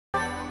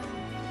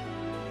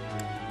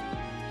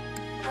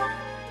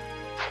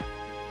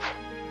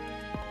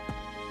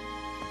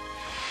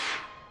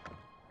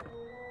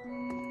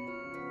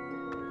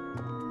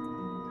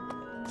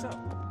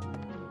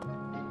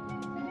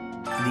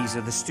These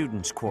are the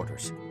students'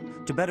 quarters.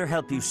 To better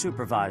help you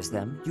supervise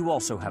them, you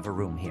also have a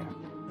room here.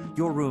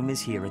 Your room is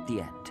here at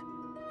the end.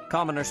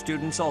 Commoner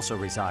students also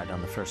reside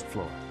on the first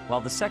floor, while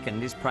the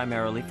second is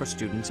primarily for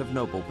students of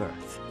noble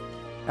birth.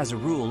 As a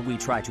rule, we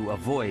try to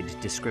avoid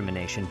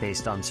discrimination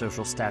based on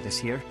social status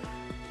here,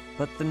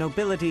 but the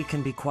nobility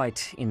can be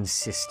quite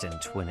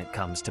insistent when it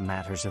comes to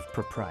matters of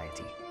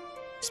propriety.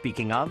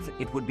 Speaking of,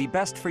 it would be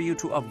best for you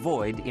to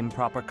avoid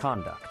improper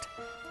conduct.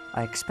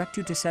 I expect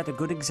you to set a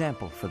good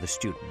example for the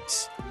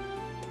students.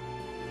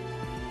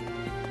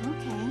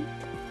 Okay.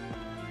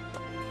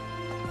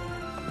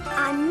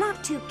 I'm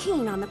not too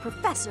keen on the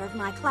professor of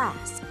my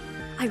class.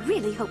 I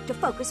really hope to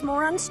focus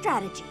more on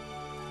strategy.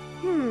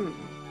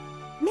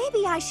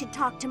 Maybe I should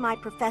talk to my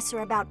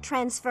professor about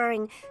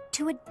transferring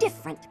to a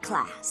different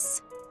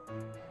class.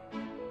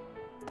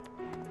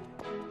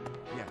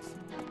 Yes.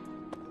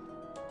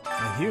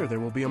 I hear there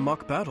will be a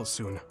mock battle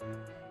soon.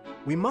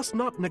 We must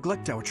not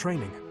neglect our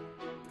training.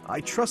 I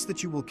trust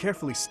that you will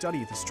carefully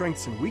study the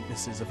strengths and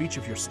weaknesses of each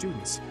of your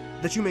students,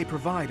 that you may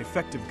provide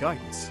effective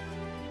guidance.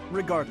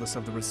 Regardless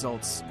of the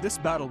results, this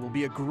battle will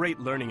be a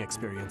great learning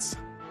experience.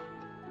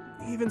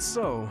 Even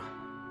so,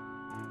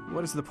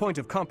 what is the point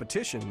of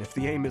competition if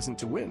the aim isn't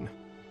to win?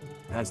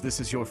 As this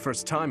is your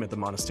first time at the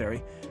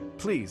monastery,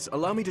 please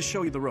allow me to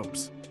show you the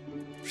ropes.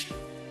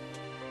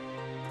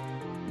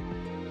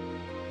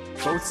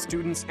 Both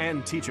students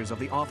and teachers of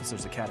the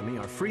Officers' Academy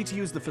are free to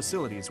use the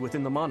facilities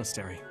within the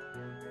monastery.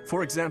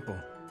 For example,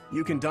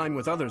 you can dine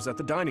with others at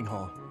the dining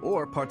hall,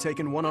 or partake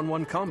in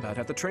one-on-one combat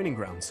at the training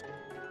grounds.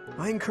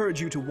 I encourage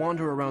you to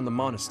wander around the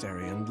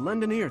monastery and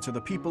lend an ear to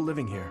the people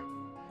living here.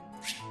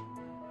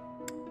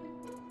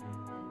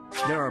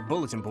 There are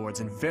bulletin boards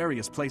in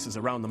various places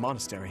around the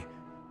monastery.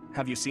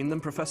 Have you seen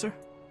them, Professor?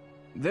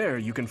 There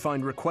you can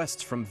find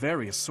requests from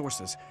various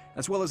sources,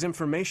 as well as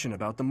information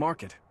about the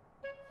market.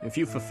 If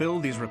you fulfill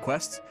these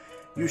requests,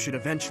 you should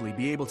eventually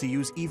be able to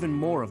use even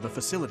more of the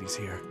facilities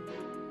here.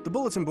 The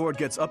bulletin board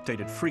gets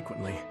updated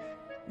frequently.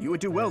 You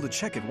would do well to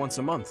check it once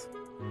a month.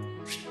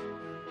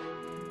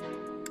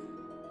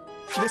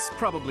 This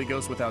probably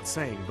goes without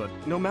saying, but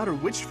no matter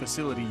which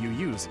facility you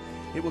use,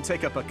 it will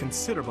take up a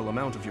considerable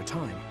amount of your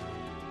time.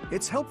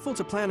 It's helpful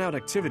to plan out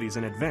activities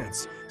in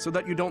advance, so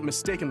that you don't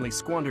mistakenly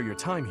squander your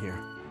time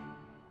here.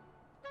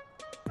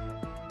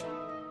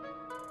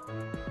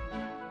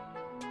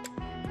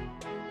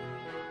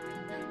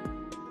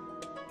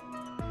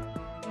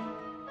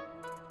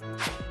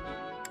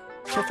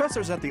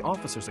 Professors at the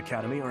Officers'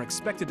 Academy are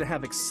expected to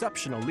have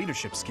exceptional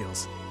leadership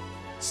skills.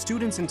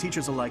 Students and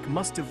teachers alike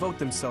must devote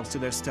themselves to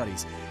their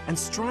studies and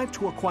strive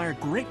to acquire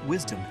great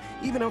wisdom,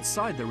 even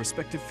outside their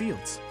respective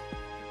fields.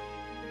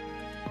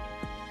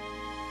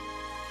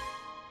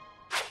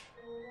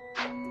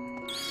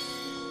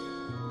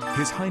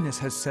 His Highness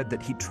has said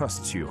that he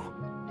trusts you,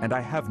 and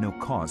I have no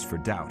cause for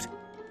doubt.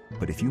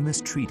 But if you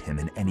mistreat him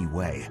in any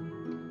way,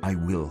 I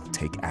will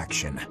take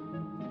action.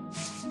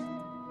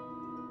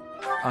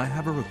 I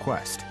have a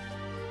request.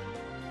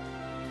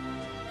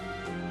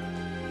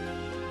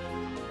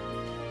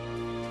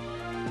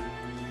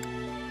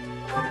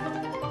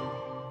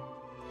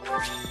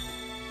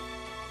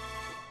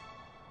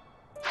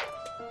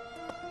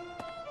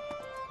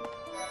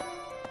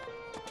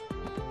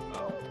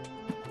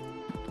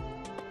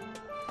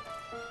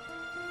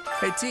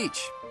 Hey,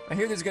 Teach. I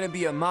hear there's gonna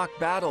be a mock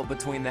battle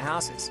between the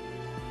houses.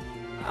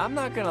 I'm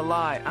not gonna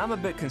lie, I'm a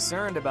bit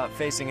concerned about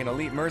facing an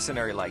elite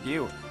mercenary like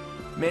you.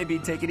 Maybe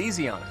take it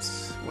easy on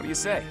us. What do you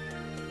say?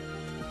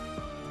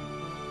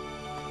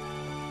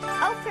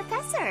 Oh,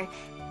 Professor!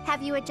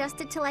 Have you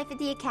adjusted to life at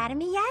the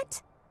Academy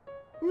yet?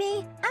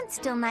 Me, I'm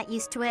still not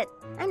used to it.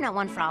 I'm not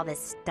one for all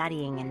this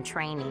studying and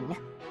training.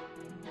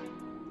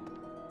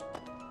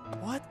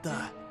 What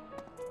the?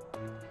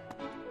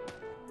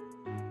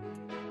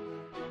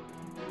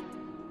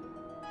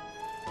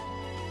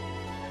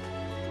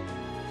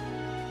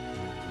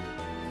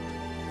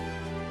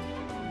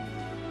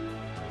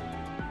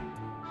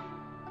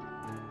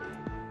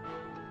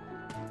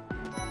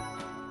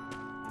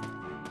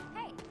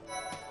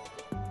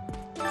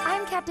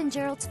 I'm Captain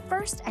Gerald's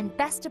first and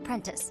best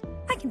apprentice.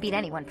 I can beat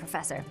anyone,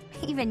 Professor.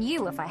 Even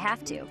you, if I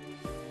have to.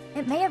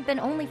 It may have been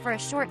only for a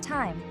short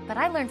time, but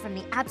I learned from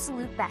the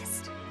absolute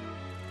best.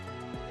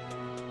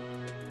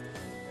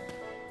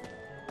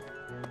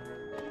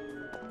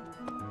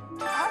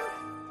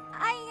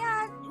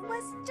 I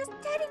was just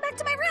heading back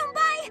to my room.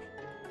 Bye!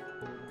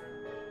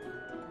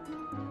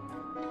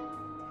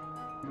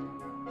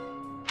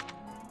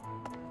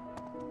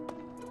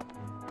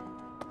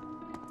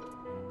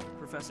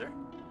 Professor?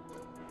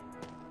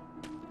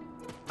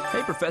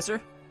 Hey,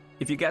 Professor.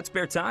 If you got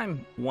spare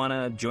time,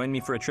 wanna join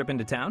me for a trip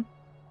into town?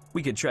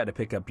 We could try to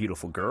pick up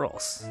beautiful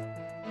girls.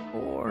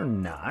 Or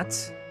not.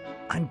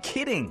 I'm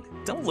kidding.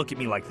 Don't look at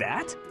me like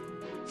that.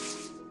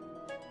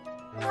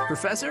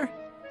 Professor,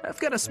 I've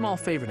got a small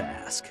favor to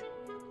ask.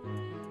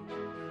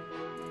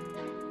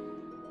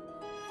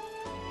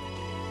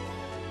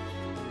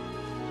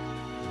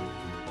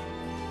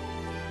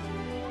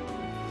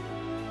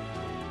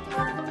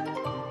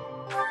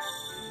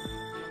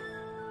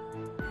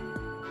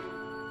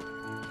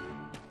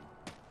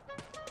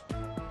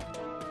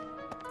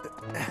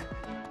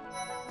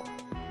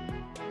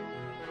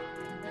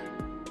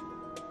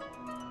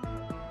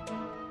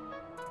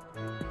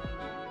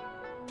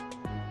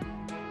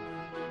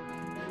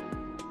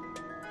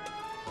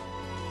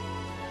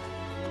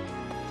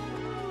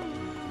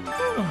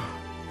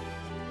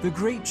 The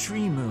Great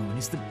Tree Moon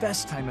is the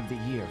best time of the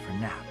year for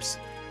naps.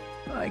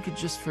 I could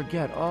just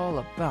forget all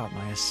about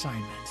my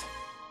assignment.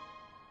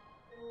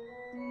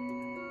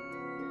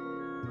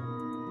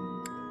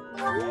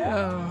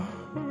 Anyway.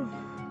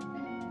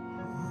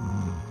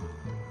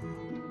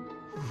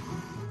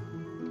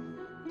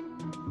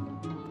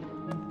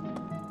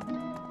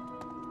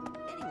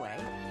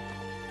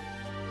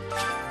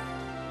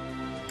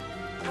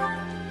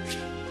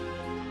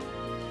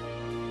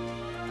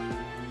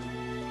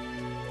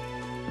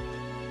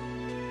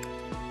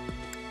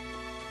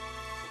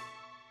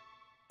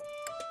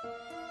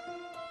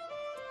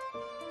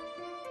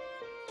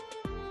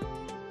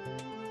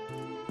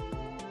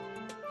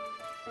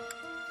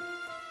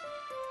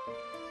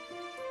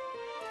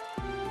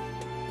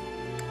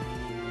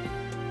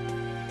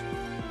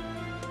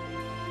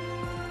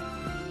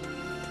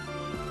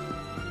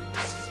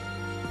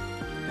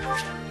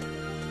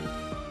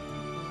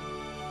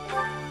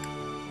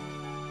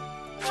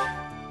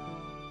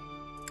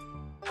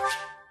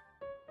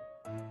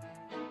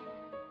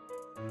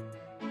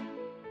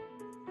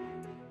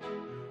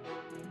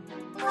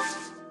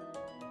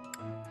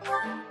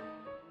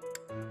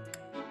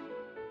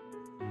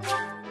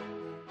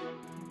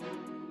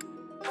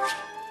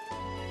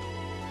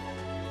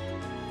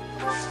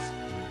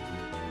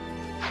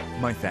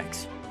 My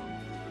thanks.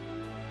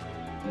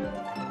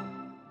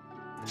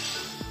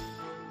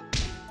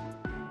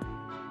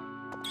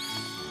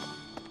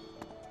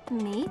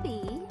 Maybe.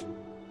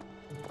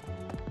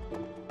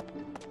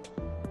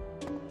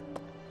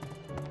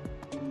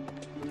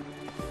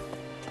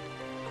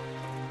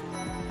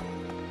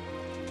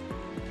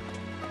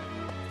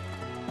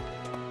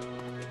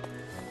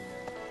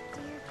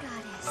 Dear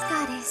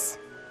Goddess,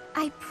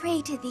 I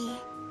pray to thee.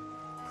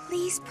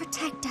 Please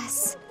protect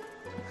us.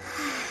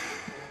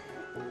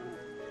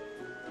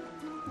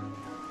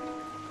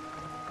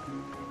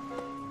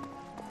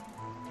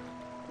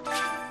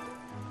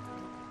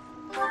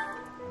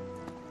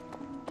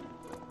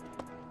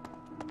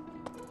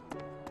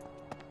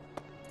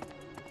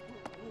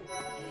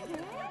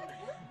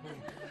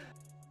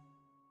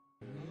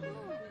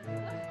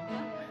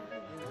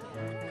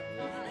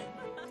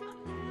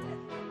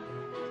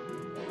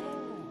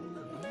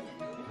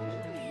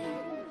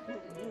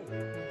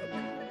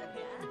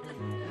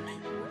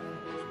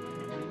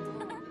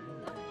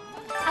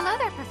 Hello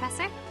there,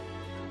 Professor.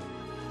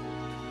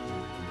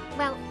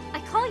 Well, I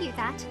call you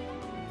that,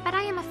 but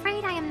I am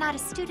afraid I am not a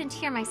student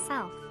here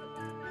myself.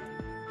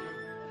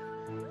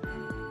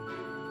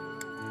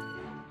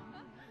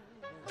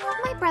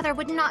 My brother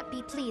would not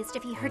be pleased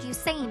if he heard you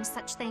saying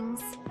such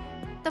things.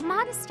 The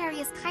monastery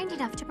is kind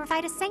enough to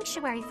provide a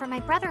sanctuary for my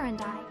brother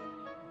and I.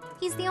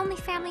 He's the only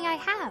family I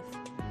have.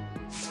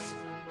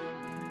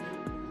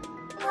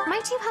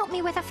 Might you help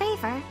me with a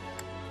favor?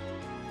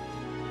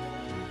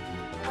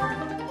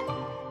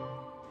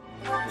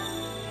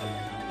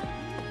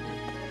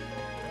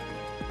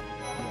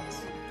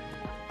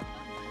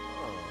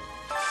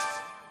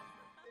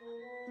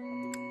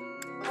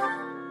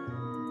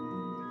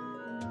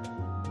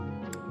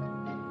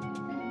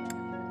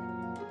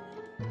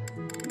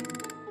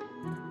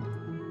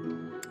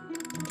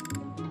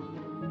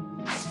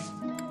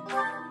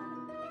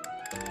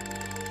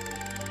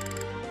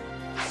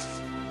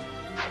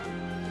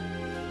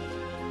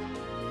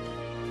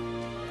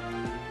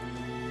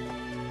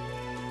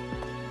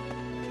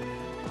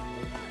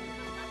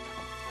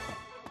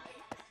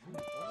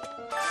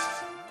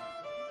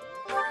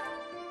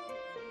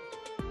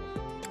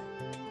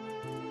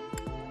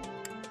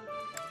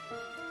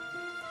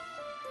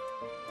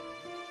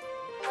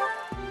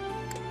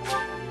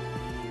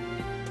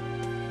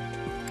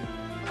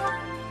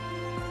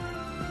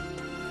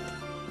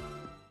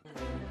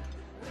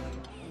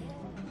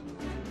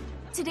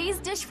 Today's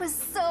dish was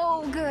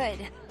so good.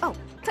 Oh,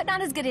 but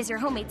not as good as your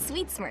homemade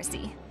sweets,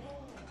 Mercy.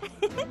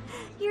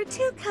 You're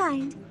too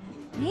kind.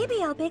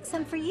 Maybe I'll bake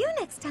some for you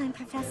next time,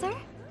 Professor.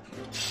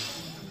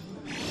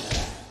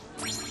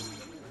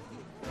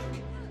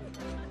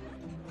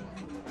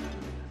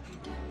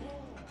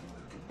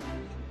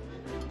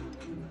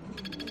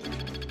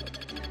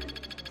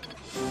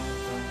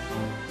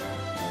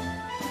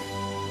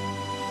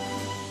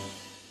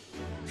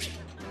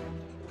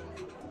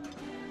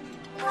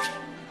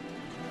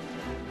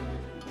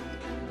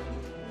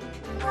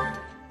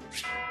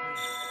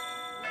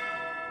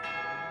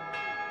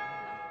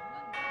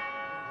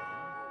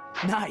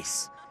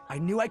 Nice! I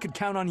knew I could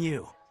count on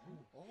you.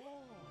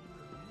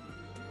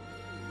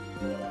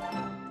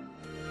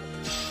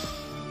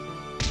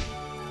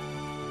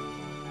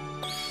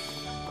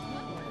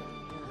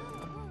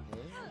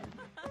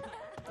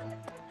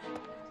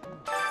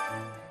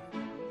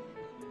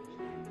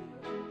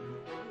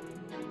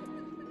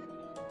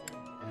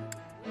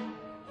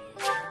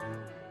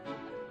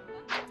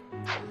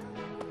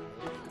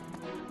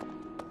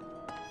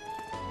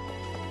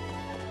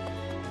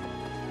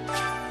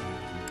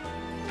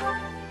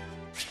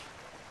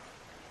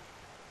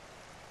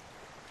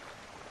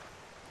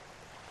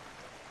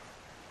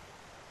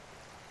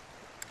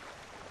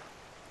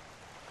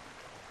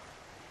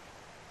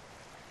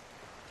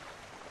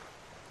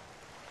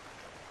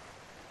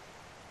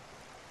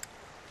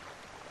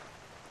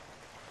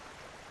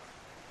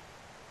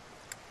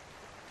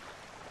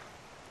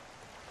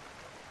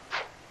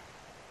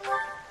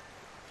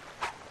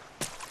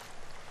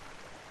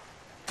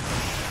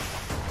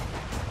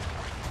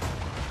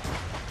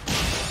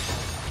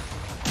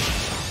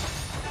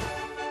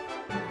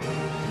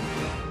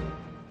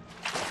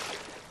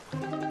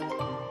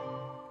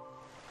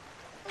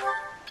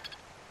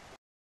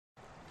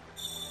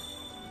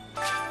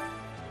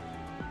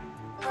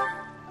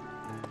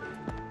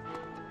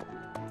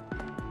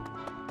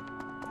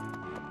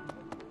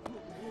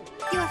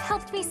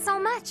 helped me so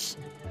much.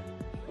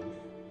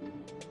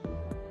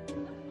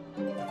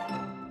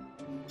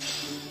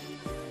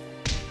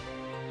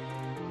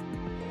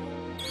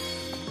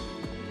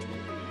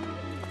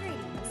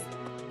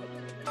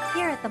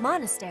 Here at the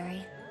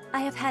monastery, I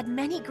have had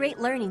many great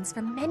learnings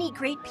from many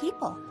great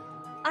people.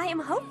 I am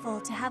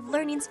hopeful to have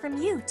learnings from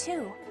you,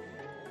 too.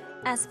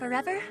 As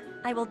forever,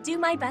 I will do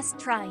my best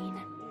trying.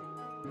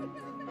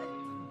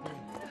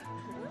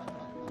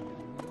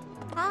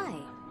 Hi.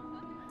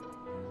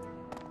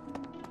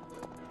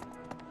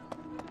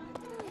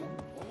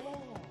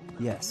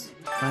 Yes,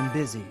 I'm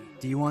busy.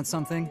 Do you want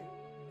something?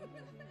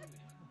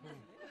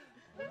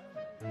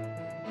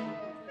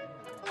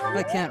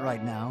 I can't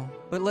right now,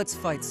 but let's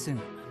fight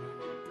soon.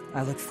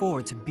 I look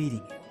forward to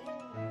beating you.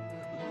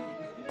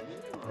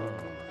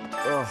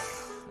 Ugh,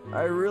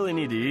 I really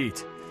need to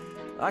eat.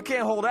 I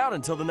can't hold out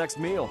until the next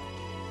meal.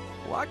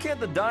 Why can't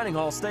the dining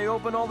hall stay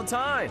open all the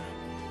time?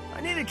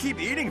 I need to keep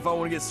eating if I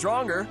want to get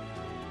stronger.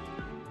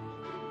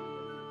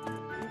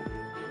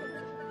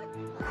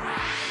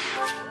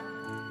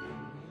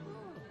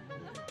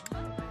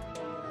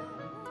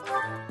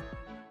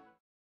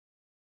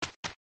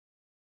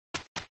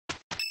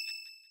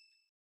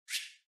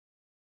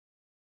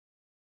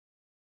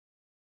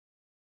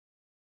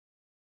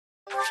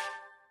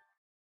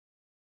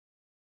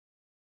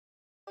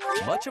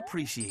 Much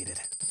appreciated.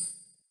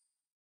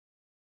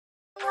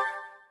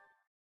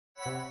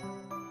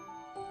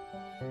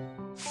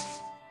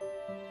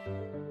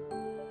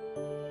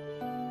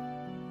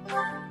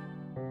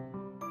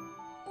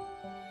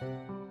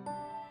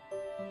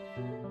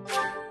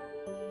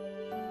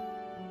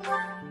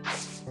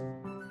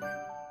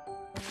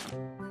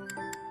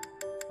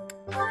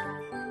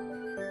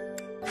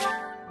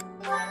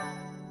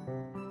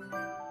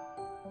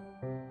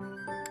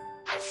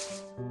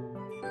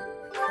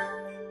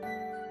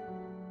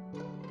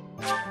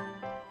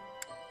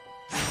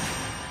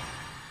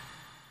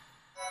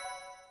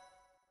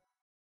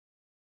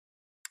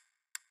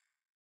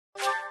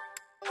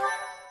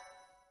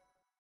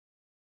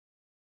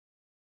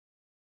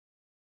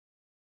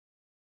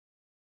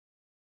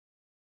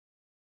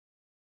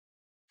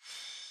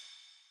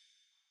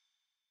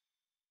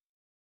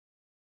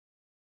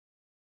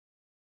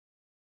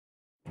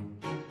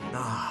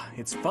 Ah,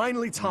 it's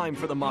finally time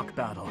for the mock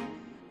battle.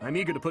 I'm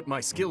eager to put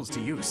my skills to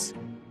use.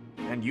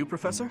 And you,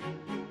 Professor?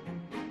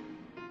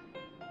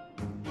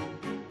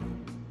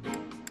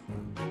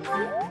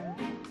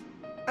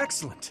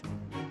 Excellent.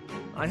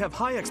 I have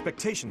high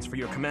expectations for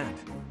your command.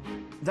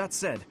 That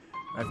said,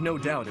 I've no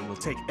doubt it will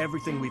take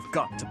everything we've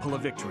got to pull a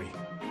victory.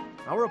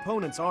 Our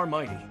opponents are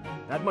mighty,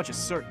 that much is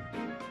certain.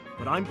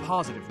 But I'm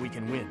positive we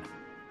can win.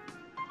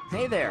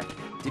 Hey there,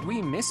 did we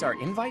miss our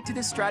invite to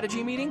this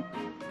strategy meeting?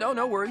 No,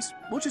 no worries.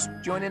 We'll just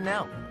join in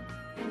now.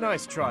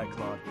 Nice try,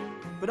 Claude.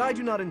 But I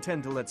do not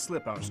intend to let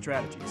slip our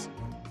strategies.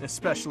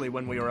 Especially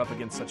when we are up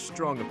against such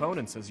strong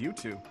opponents as you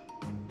two.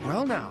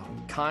 Well now,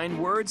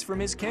 kind words from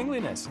His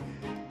Kingliness.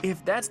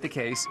 If that's the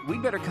case,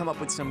 we'd better come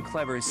up with some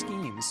clever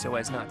schemes so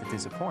as not to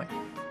disappoint.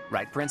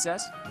 Right,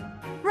 Princess?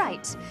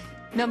 Right.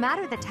 No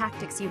matter the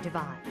tactics you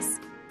devise,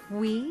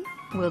 we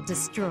will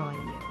destroy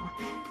you.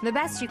 The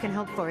best you can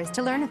hope for is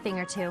to learn a thing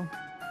or two.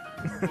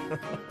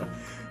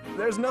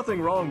 There's nothing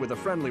wrong with a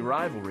friendly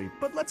rivalry,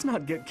 but let's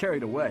not get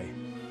carried away.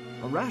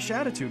 A rash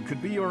attitude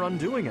could be your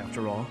undoing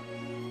after all.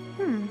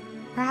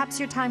 Perhaps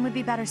your time would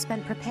be better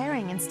spent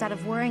preparing instead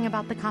of worrying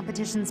about the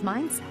competition's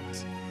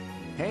mindset.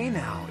 Hey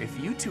now, if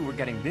you two were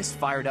getting this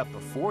fired up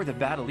before the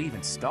battle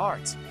even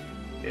starts,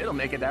 it'll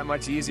make it that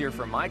much easier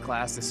for my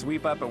class to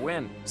sweep up a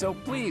win. So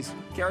please,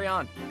 carry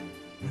on.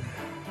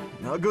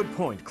 A good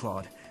point,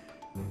 Claude.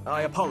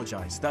 I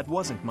apologize, that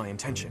wasn't my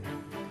intention.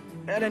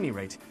 At any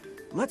rate,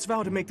 let's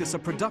vow to make this a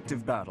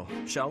productive battle,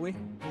 shall we?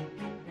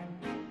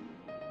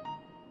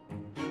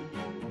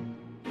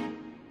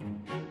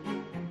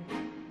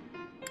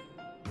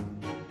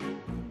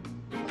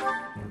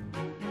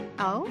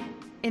 Oh?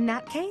 In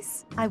that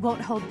case, I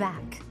won't hold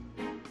back.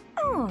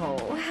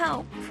 Oh,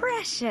 how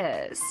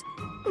precious.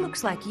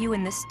 Looks like you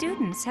and the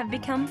students have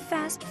become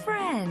fast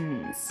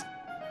friends.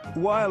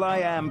 While I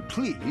am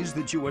pleased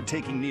that you are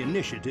taking the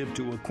initiative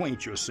to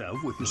acquaint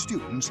yourself with the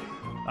students,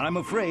 I'm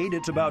afraid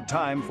it's about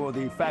time for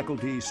the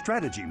faculty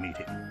strategy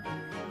meeting.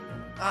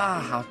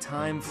 Ah, how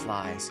time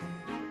flies.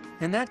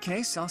 In that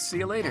case, I'll see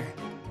you later.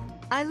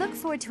 I look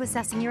forward to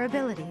assessing your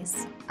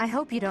abilities. I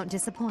hope you don't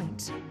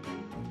disappoint.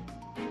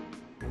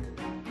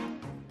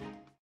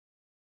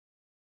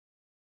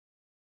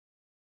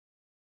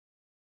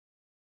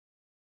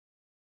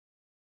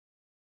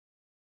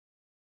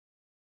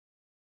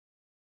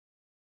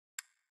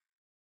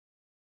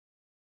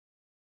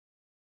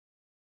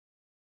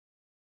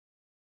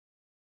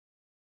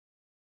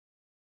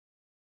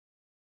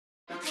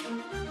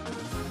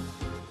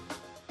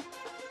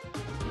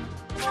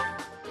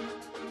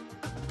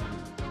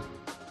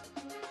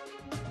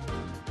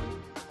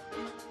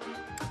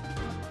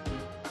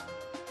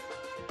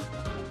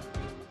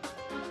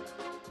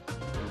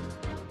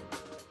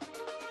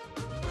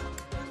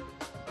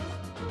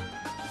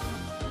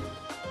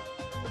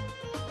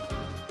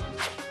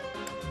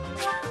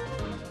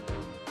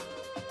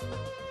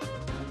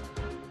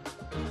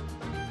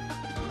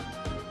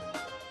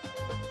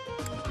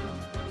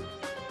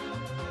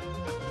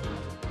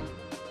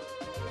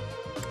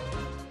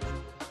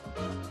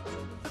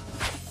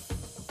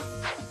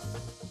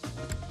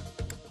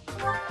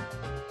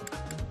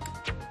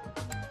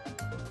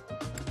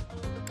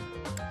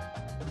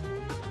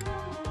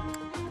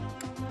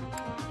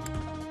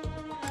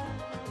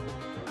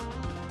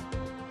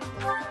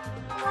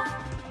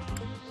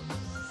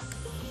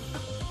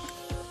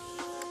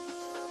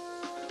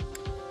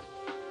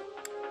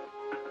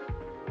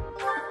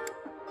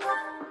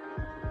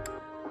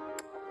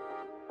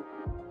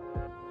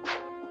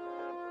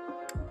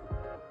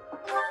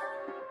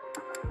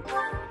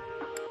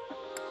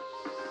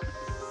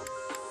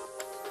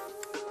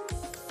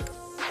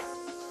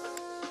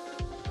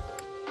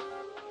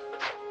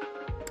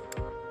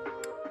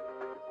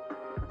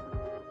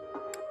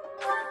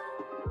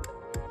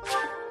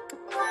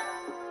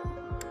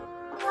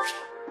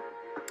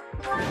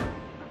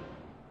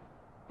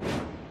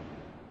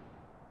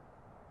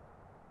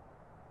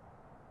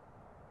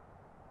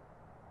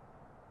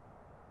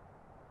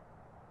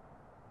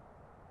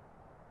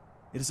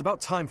 It is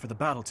about time for the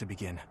battle to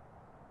begin.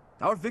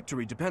 Our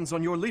victory depends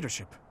on your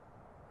leadership.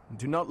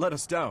 Do not let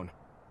us down.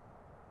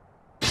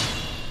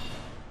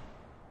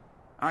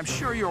 I'm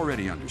sure you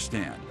already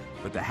understand,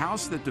 but the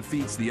house that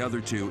defeats the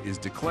other two is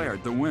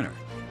declared the winner.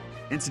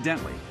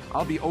 Incidentally,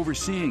 I'll be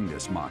overseeing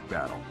this mock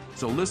battle,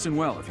 so listen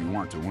well if you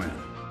want to win.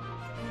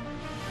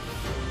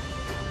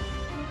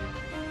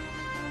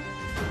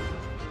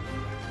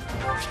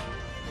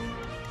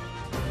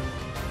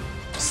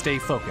 Stay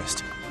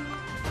focused.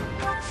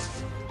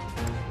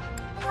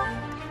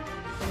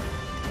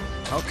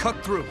 I'll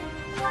cut through.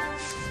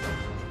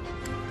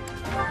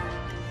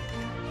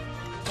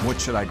 What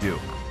should I do?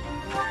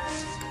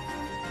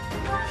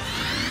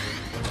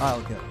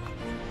 I'll go.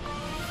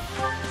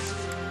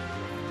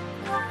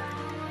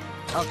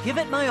 I'll give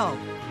it my all.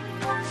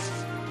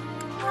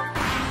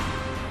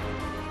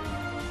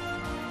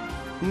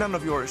 None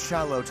of your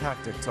shallow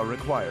tactics are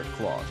required,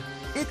 Claude.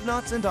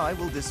 Ignatz and I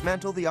will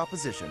dismantle the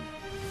opposition.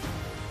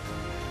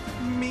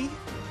 Me?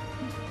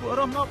 But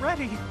I'm not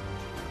ready.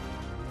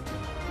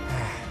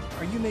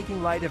 Are you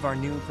making light of our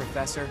new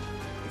professor?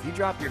 If you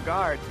drop your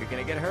guard, you're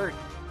gonna get hurt.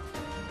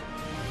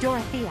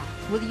 Dorothea,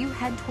 will you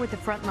head toward the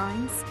front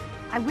lines?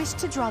 I wish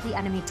to draw the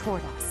enemy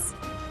toward us.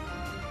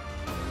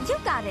 You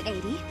got it,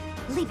 80.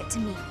 Leave it to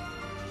me.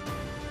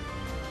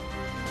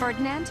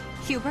 Ferdinand,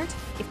 Hubert,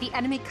 if the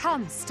enemy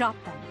comes, stop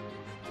them.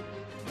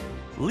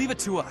 Leave it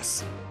to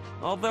us.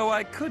 Although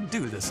I could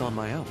do this on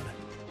my own.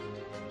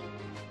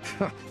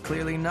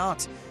 Clearly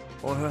not,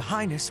 or Her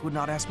Highness would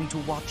not ask me to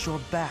watch your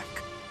back.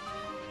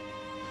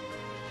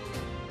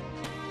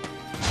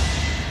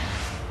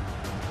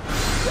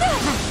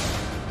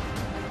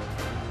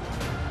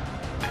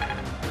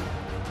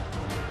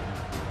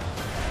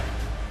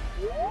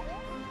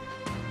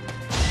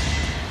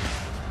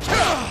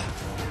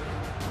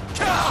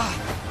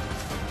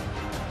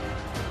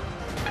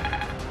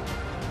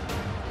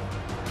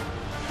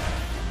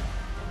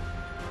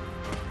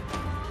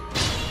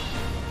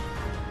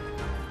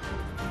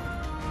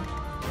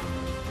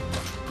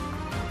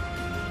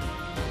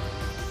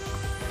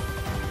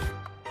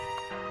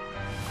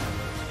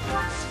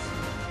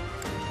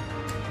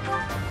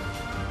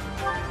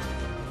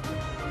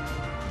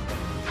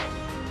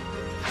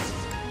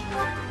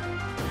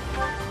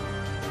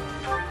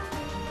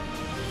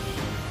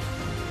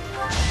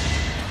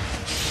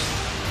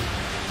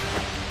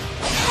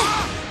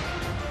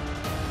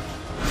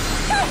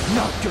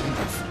 Not good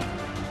enough.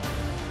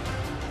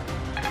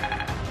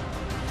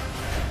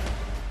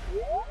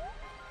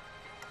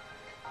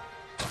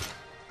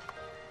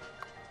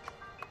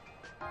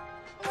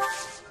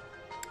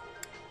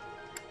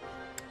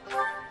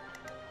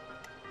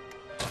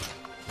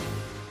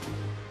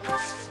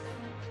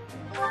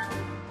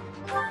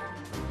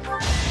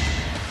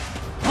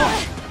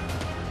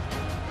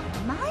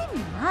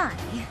 My.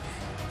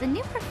 The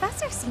new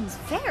professor seems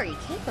very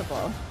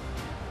capable.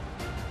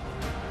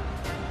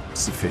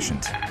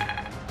 Sufficient.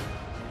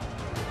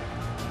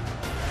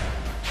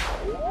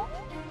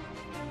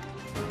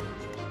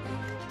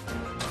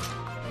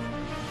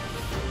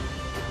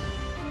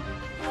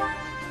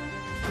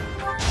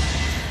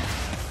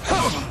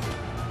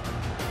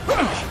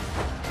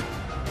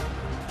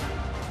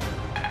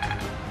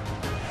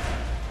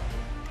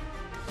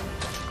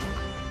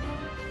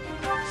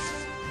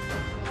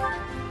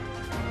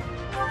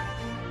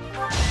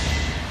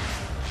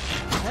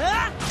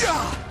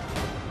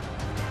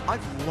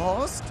 I've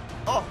lost?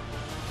 Oh,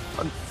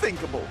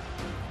 unthinkable.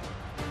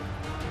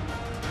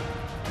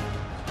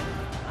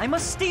 I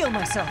must steel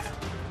myself.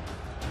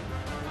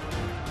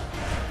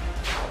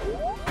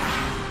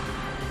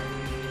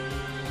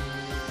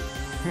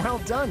 Well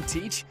done,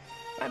 Teach.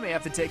 I may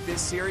have to take this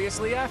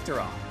seriously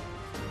after all.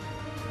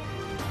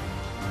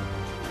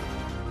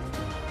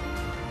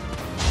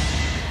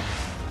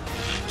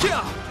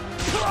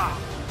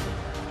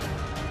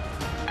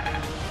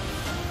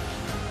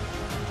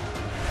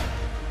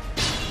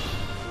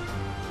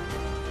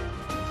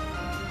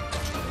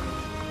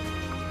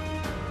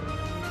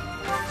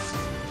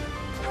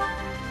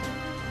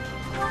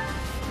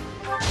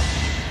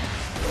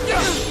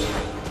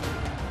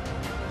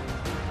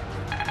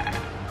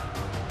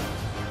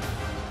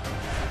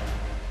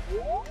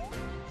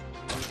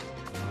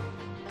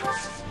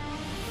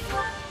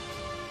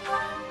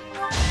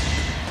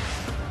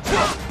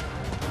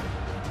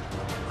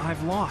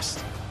 I've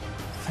lost.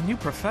 The new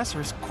professor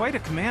is quite a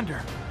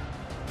commander.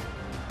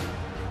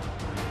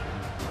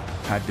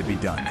 Had to be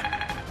done.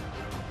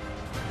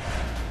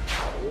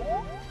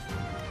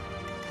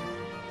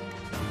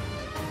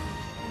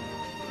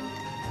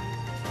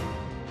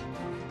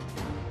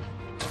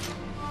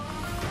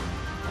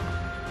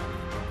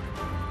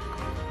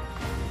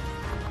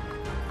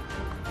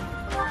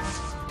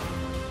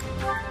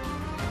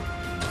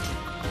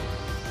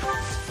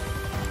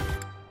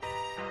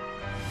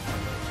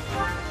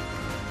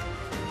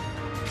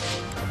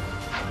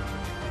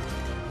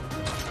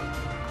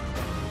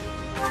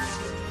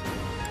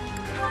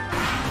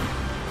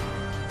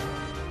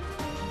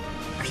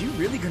 Are you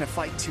really gonna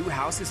fight two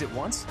houses at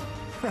once?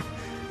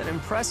 An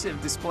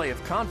impressive display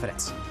of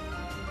confidence.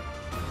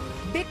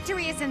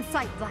 Victory is in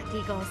sight, Black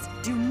Eagles.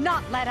 Do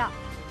not let up.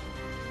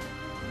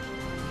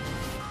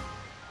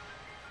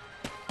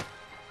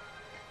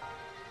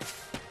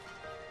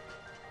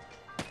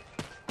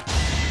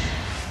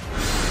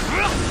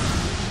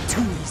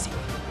 Too easy.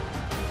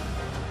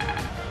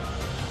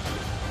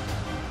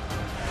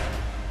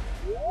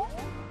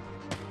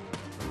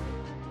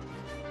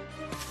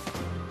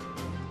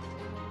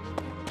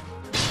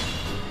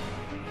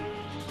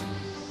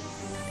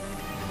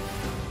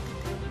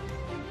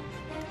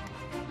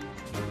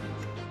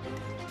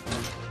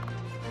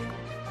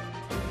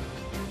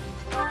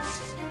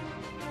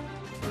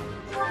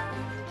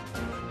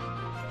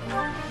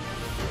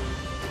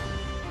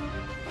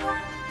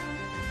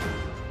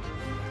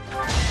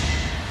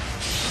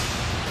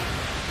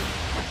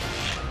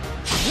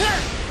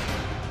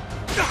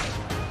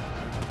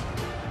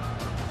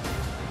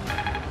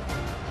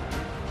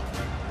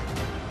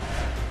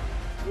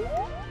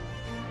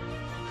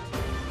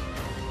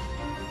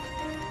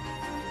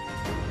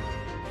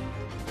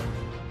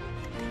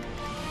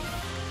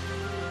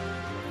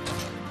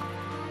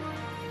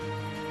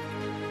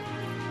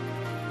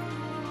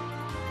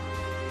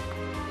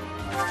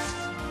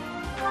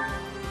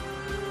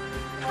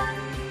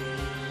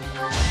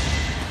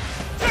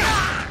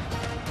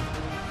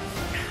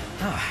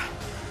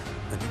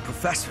 The new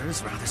professor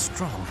is rather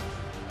strong.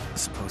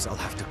 Suppose I'll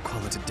have to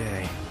call it a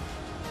day.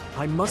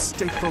 I must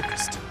stay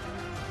focused.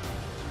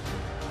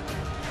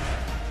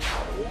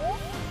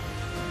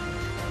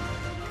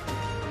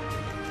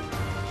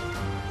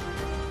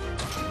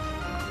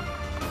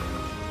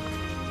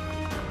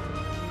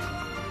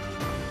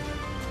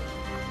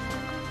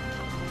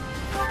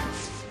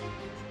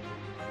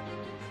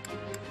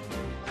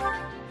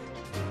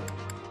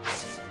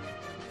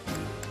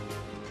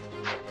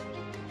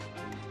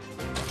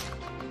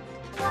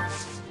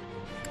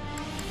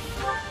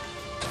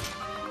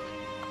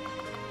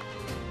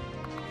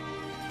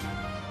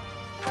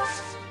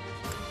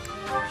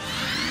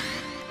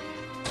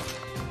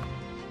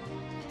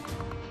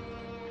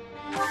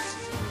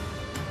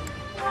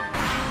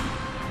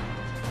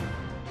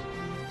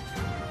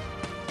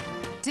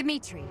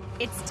 Dimitri,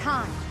 it's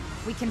time.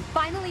 We can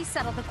finally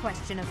settle the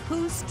question of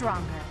who's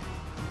stronger.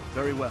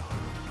 Very well.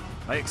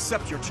 I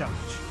accept your challenge.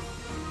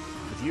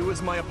 With you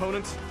as my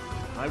opponent,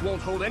 I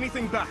won't hold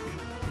anything back.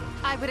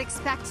 I would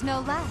expect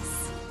no less.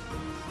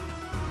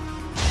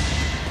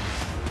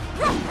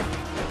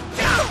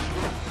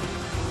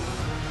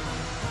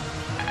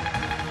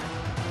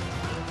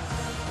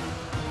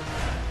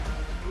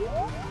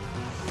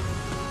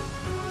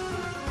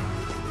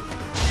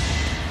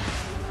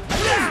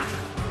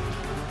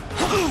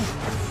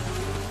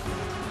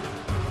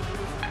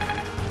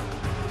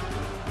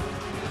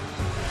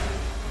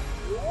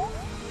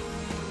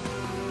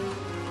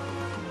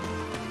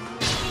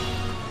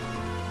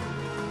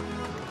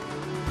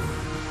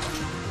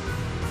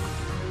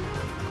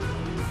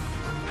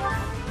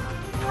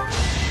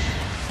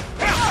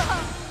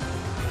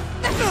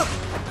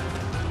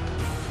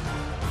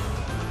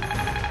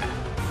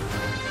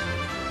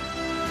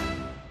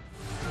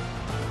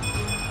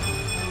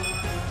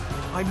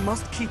 I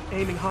must keep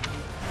aiming high.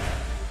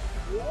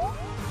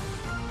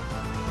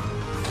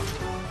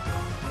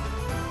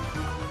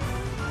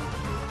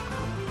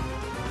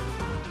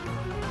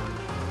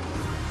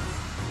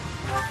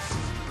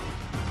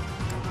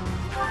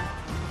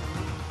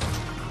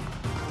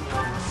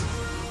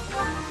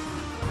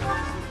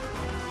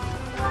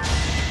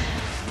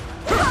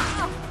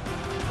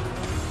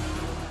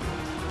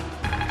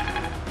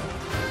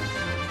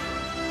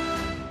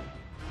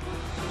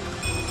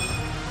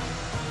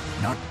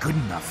 Not good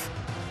enough.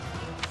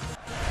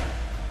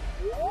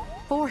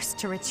 Forced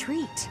to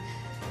retreat.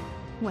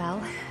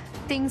 Well,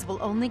 things will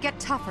only get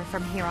tougher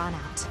from here on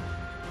out.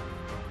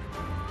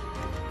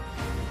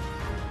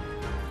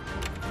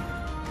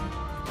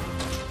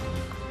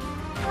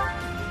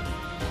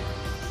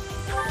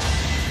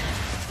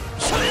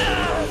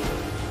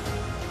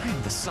 I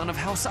am the son of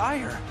House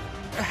Ire.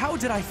 How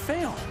did I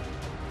fail?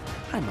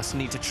 I must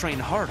need to train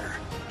harder.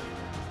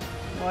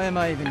 Why am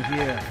I even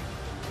here?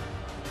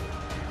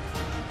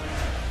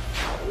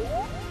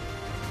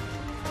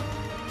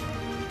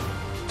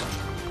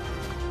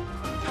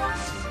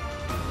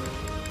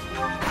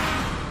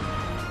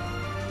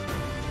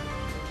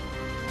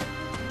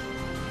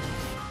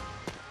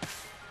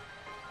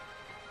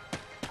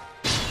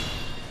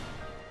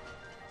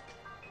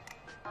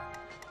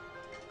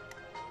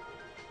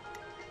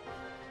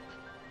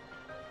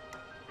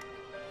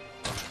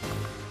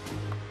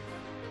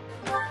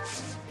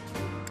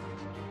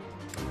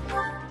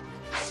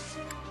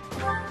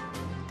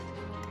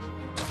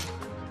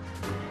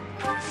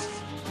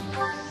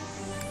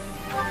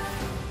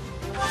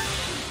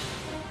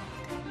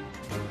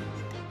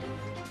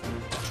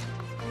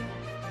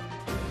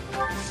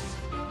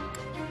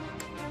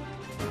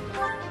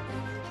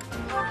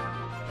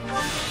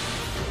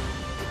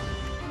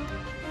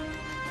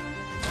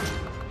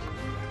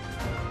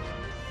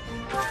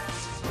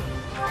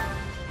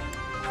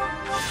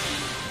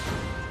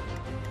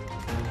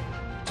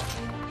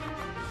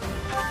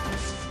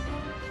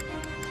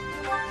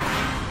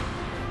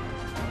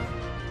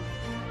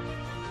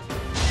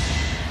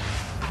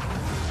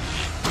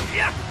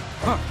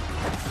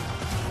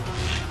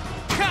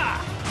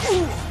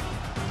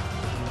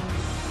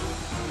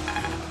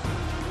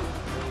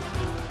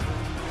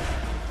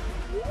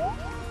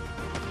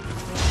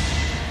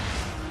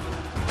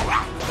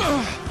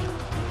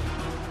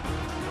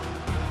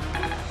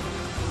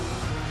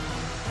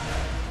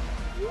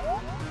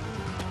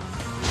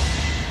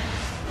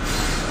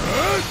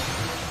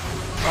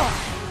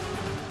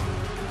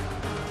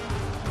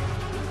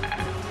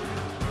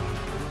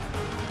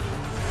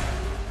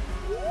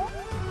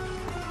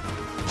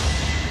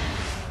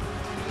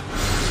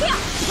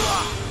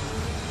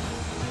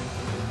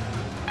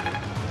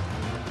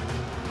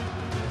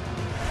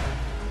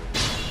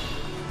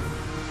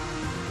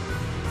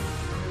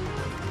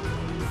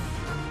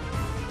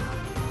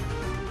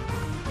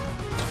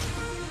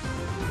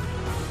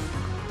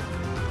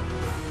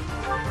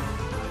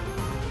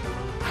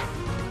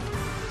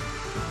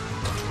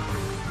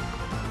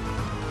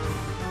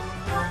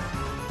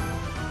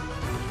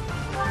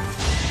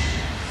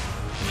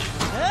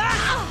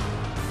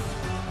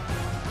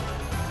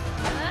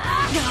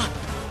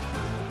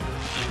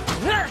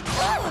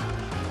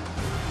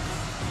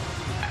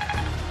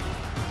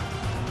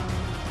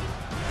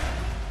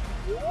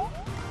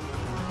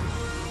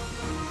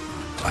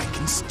 I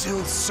can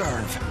still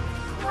serve.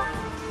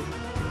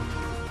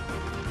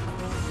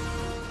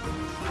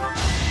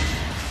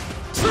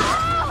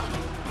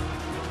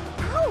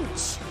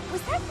 Ouch!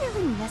 Was that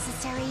really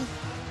necessary?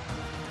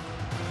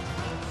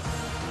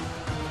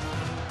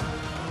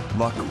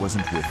 Luck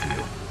wasn't with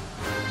you.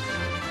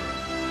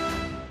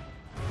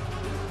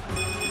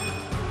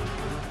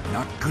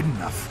 Not good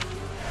enough.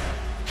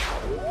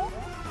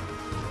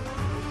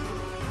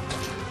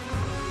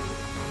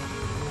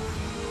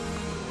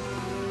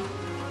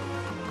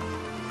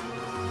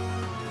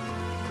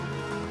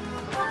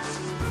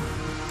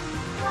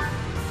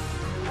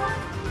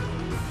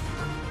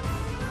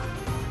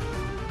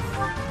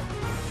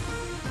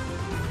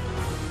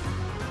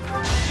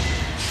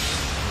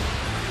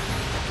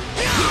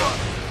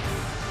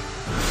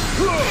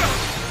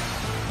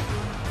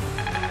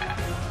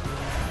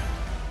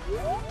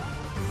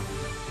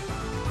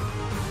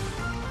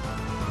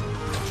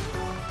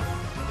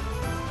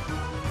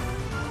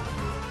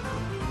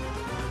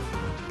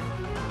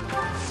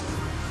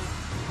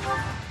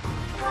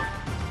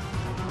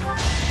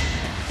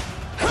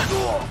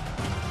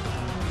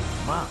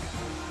 My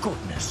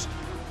goodness.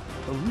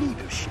 The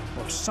leadership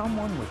of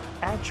someone with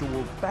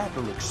actual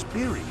battle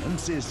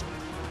experience is...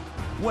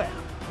 well,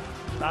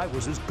 I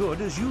was as good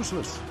as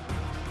useless.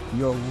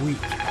 You're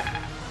weak.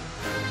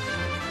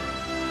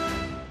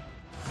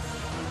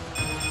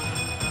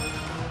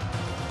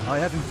 I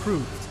have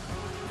improved.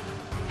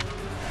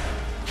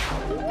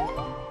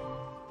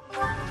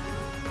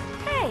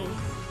 Hey,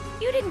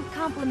 you didn't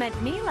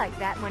compliment me like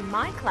that when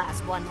my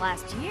class won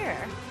last year.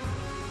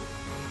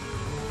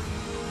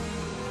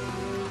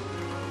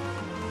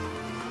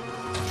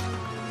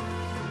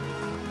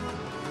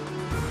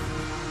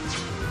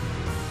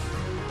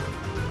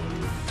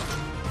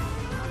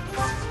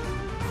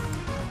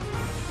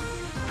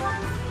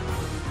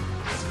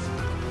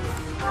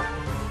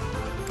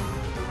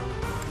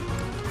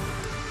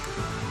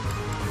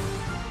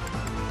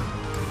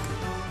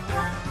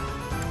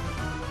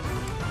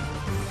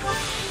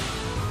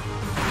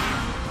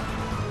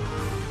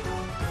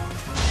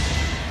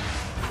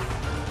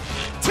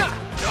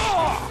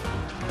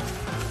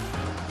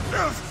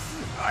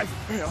 I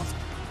failed.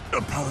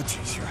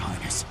 Apologies, Your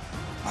Highness.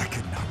 I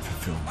could not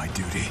fulfill my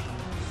duty.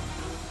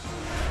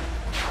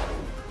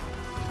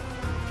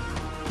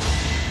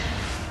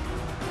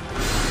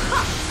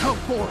 How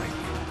boring!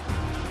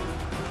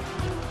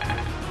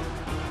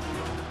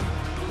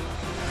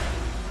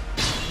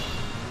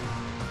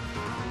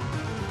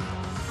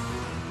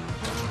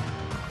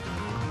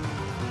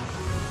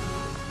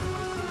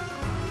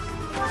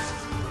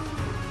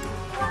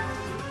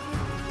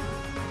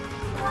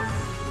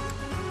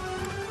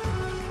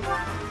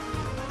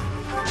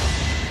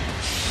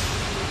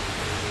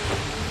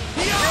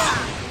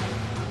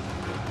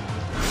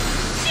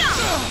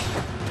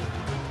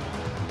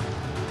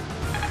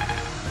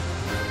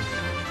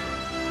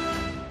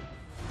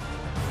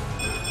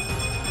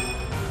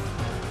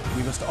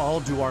 We must all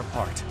do our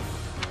part.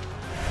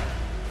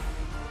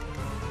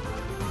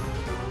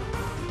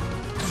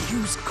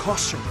 Use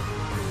caution.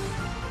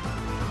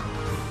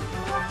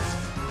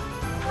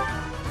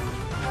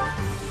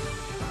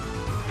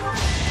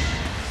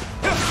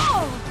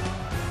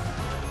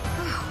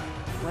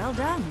 Well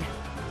done.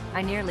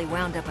 I nearly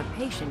wound up a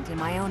patient in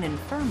my own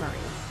infirmary.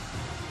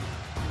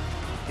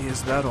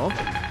 Is that all?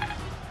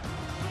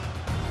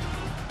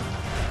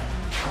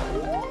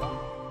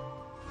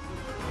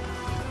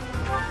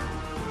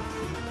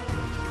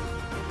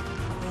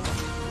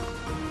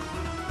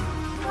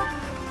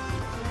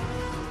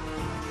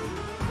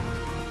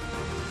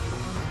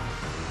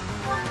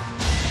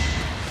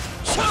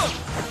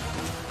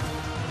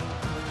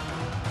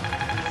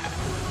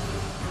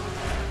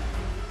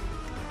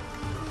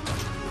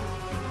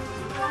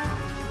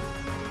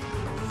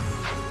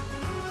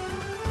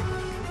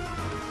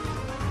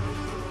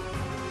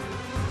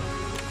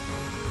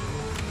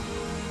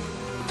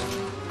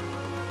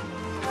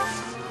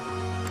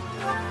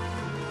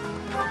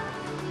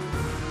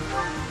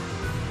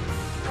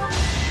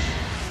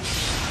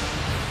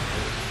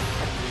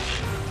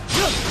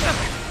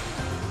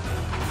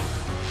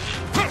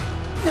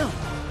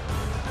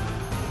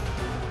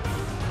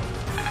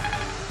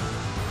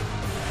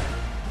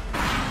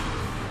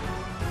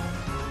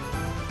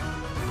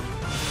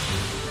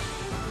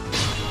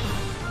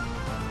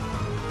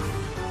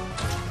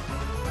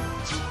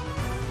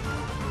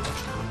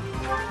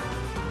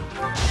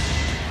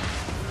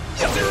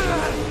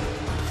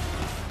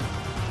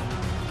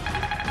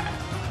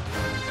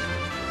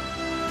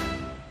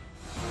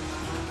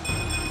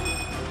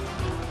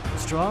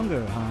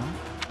 Stronger, huh?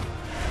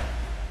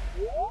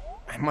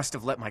 I must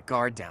have let my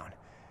guard down.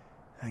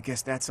 I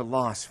guess that's a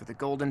loss for the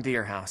Golden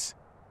Deer House.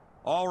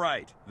 All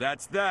right,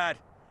 that's that.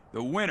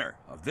 The winner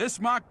of this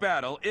mock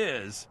battle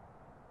is...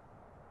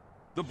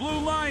 the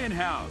Blue Lion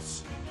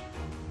House.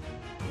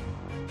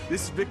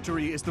 This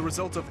victory is the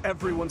result of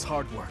everyone's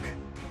hard work.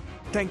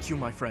 Thank you,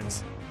 my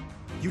friends.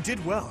 You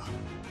did well.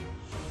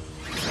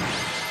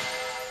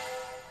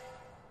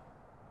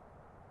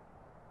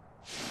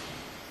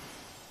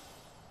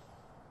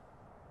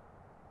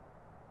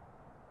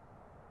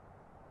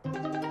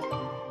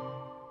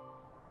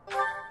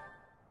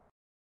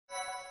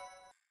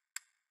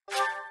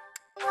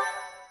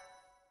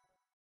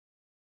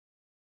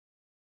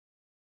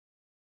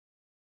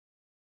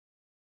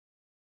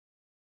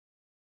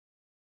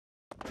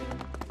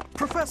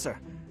 Professor,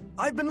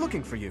 I've been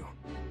looking for you.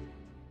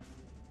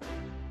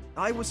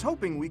 I was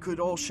hoping we could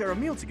all share a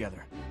meal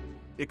together.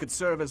 It could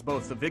serve as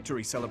both a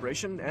victory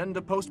celebration and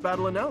a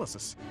post-battle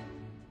analysis.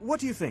 What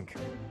do you think?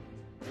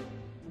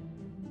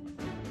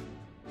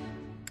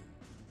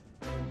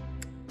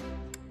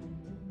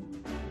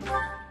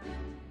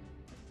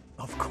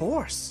 Of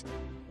course.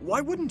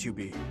 Why wouldn't you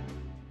be?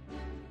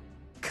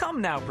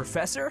 Come now,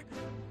 Professor.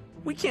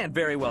 We can't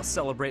very well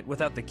celebrate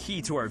without the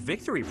key to our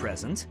victory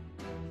present.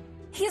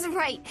 He's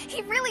right.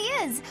 He really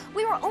is.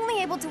 We were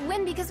only able to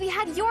win because we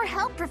had your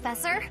help,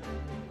 Professor.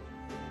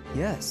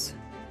 Yes.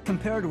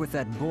 Compared with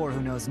that boar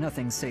who knows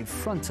nothing save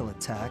frontal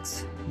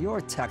attacks,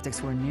 your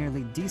tactics were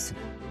nearly decent.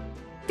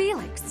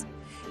 Felix,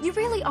 you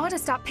really ought to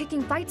stop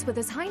picking fights with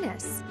His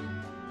Highness.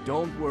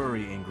 Don't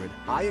worry, Ingrid.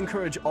 I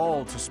encourage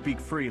all to speak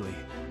freely.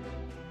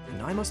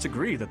 And I must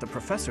agree that the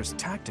Professor's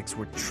tactics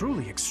were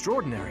truly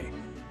extraordinary.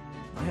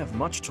 I have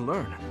much to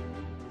learn.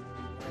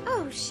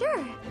 Oh,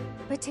 sure.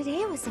 But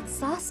today was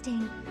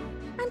exhausting.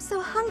 I'm so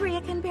hungry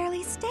I can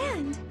barely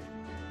stand.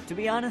 To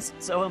be honest,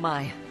 so am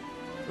I.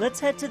 Let's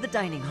head to the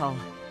dining hall.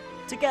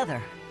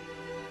 Together.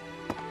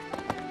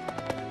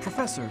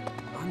 Professor,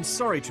 I'm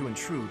sorry to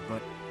intrude,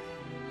 but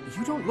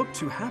you don't look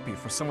too happy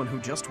for someone who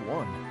just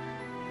won.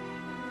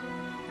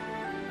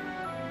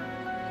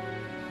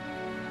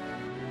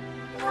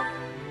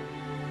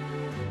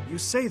 You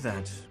say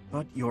that,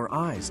 but your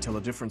eyes tell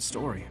a different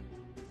story.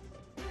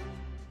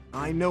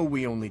 I know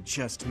we only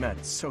just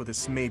met, so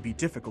this may be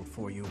difficult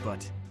for you,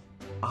 but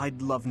I'd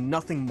love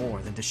nothing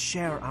more than to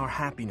share our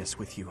happiness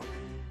with you.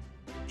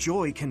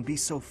 Joy can be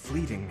so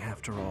fleeting,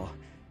 after all.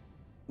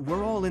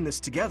 We're all in this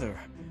together,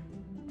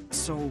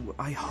 so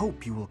I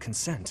hope you will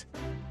consent.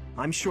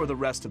 I'm sure the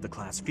rest of the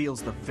class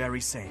feels the very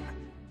same.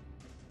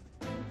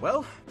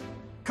 Well,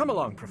 come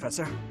along,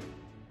 Professor.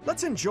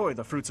 Let's enjoy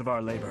the fruits of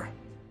our labor.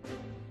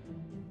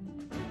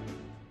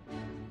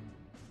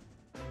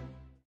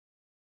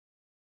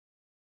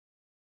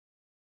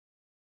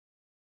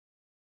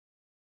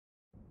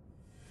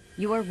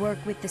 Your work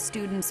with the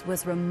students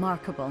was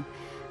remarkable.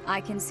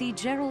 I can see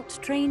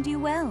Geralt trained you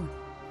well.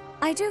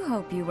 I do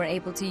hope you were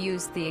able to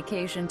use the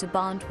occasion to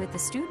bond with the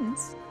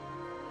students.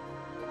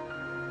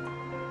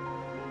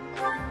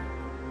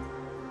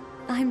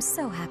 I'm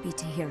so happy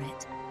to hear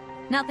it.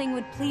 Nothing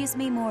would please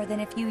me more than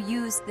if you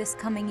used this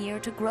coming year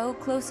to grow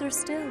closer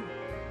still.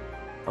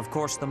 Of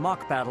course, the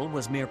mock battle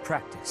was mere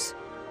practice.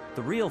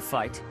 The real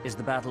fight is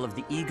the Battle of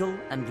the Eagle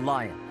and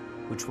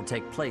Lion, which will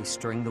take place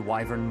during the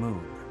Wyvern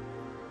Moon.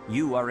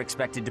 You are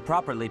expected to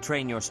properly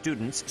train your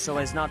students so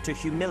as not to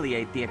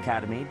humiliate the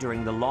Academy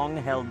during the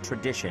long-held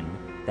tradition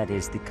that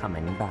is the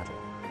coming battle.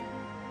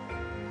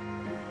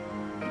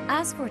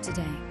 As for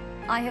today,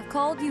 I have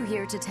called you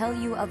here to tell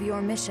you of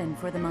your mission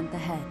for the month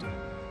ahead.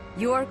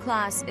 Your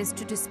class is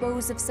to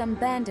dispose of some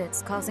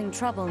bandits causing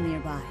trouble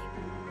nearby.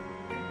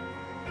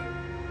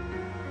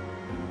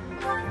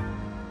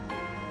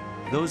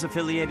 Those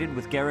affiliated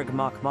with Garreg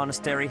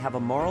Monastery have a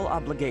moral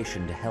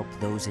obligation to help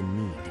those in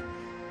need,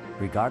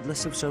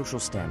 regardless of social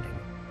standing.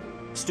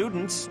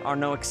 Students are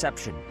no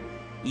exception.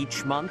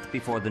 Each month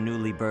before the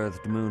newly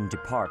birthed moon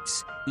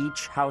departs,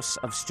 each house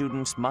of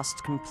students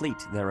must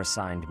complete their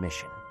assigned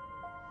mission.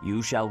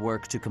 You shall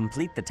work to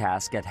complete the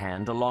task at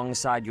hand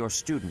alongside your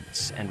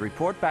students and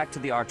report back to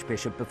the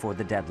Archbishop before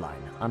the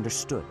deadline.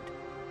 Understood?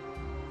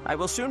 I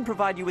will soon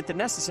provide you with the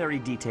necessary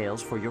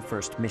details for your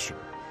first mission.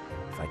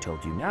 If I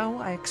told you now,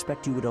 I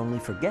expect you would only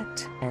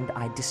forget, and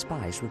I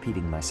despise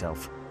repeating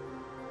myself.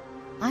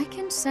 I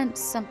can sense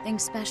something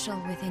special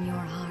within your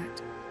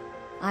heart.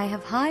 I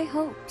have high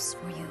hopes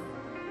for you.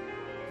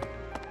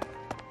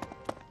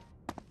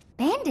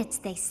 Bandits,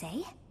 they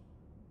say?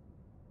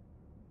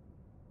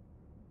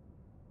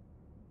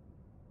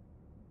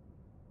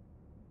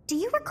 Do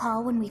you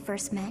recall when we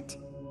first met?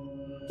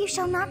 You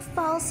shall not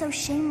fall so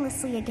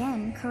shamelessly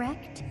again,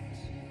 correct?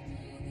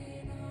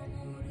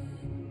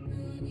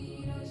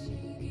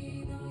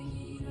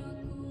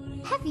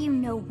 Have you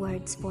no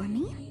words for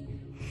me?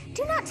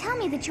 Do not tell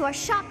me that you are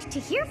shocked to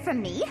hear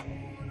from me.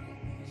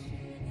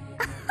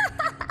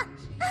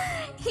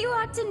 You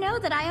ought to know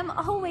that I am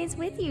always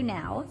with you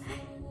now.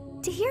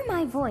 To hear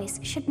my voice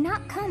should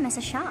not come as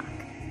a shock.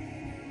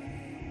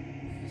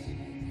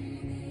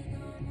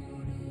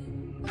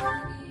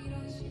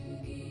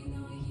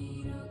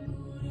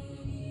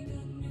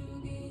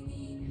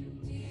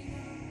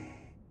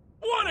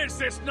 What is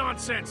this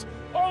nonsense?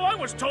 All I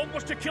was told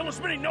was to kill as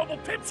many noble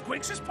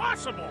pipsqueaks as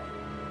possible.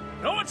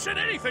 No one said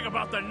anything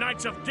about the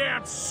Knights of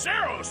Damned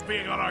Saros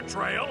being on our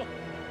trail.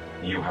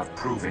 You have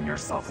proven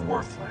yourself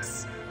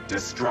worthless,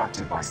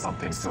 distracted by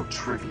something so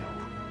trivial.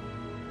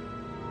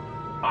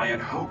 I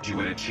had hoped you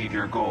would achieve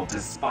your goal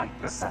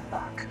despite the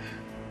setback.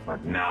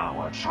 But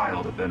now a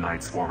child of the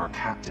Knight's former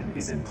captain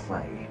is in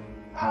play.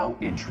 How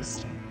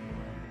interesting.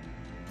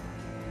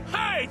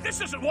 Hey,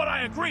 this isn't what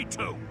I agreed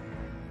to!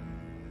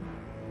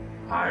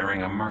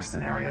 Hiring a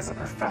mercenary as a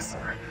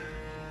professor.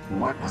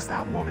 What was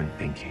that woman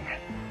thinking?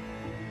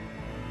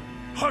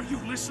 Are you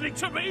listening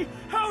to me?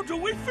 How do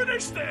we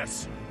finish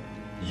this?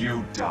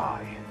 You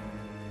die.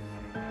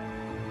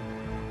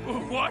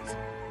 What?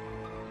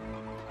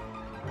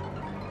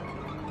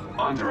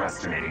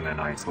 Underestimating the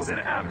Knights was an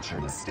amateur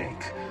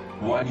mistake.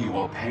 One you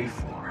will pay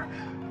for.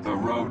 The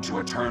road to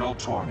eternal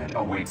torment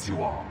awaits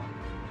you all.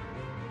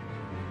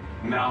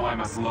 Now I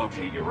must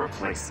locate your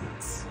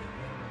replacements.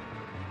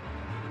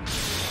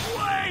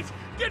 Wait!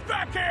 Get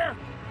back here!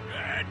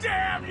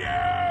 Damn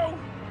you!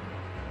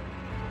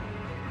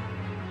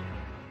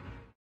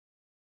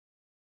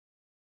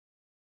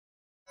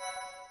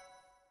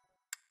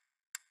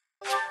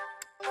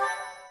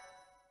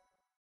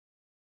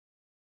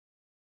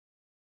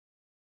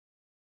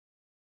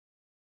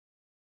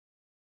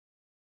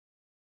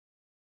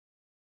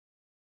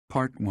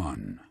 Part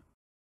 1.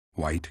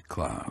 White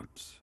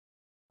Clouds.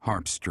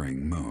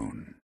 Harpstring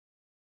Moon.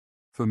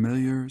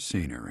 Familiar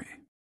scenery.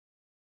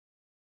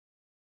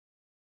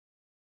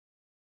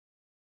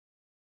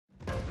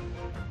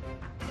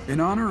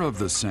 In honor of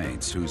the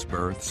saints whose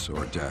births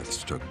or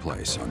deaths took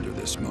place under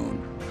this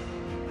moon,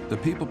 the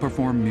people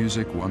perform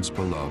music once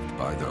beloved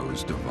by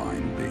those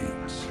divine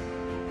beings.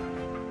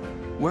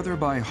 Whether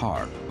by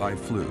harp, by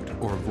flute,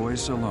 or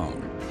voice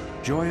alone,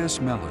 joyous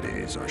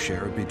melodies are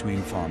shared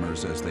between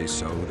farmers as they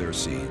sow their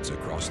seeds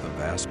across the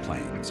vast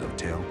plains of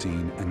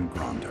Tailteen and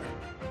Gronder.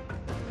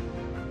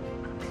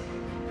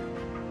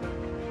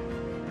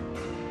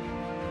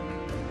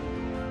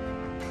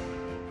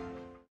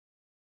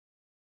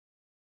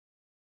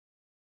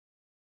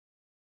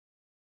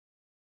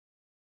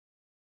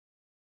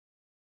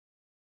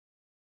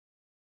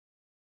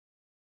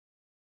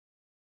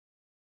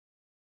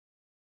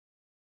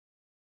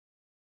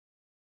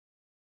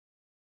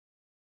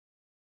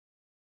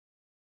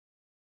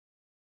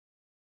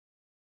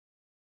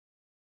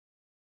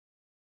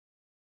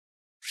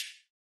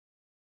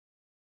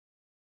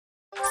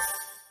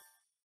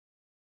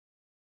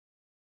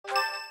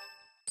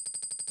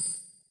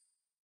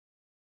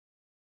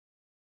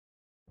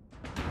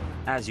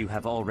 As you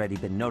have already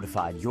been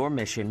notified, your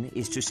mission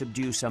is to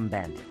subdue some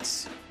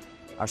bandits.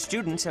 Our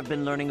students have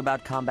been learning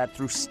about combat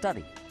through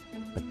study,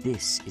 but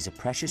this is a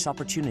precious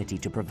opportunity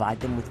to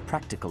provide them with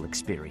practical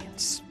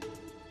experience.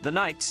 The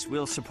Knights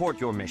will support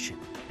your mission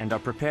and are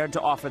prepared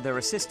to offer their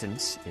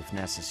assistance if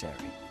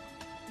necessary.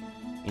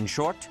 In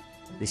short,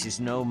 this is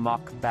no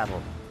mock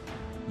battle.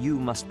 You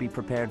must be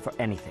prepared for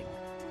anything.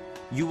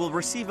 You will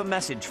receive a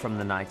message from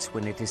the Knights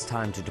when it is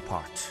time to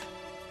depart.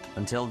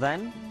 Until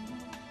then,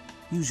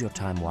 use your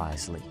time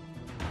wisely.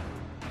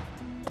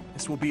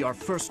 This will be our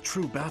first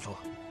true battle.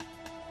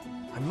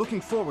 I'm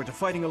looking forward to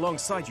fighting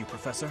alongside you,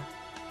 Professor.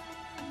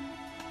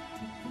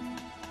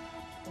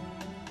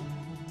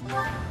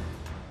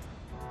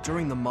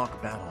 During the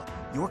mock battle,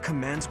 your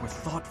commands were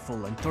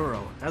thoughtful and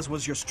thorough, as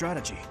was your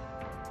strategy.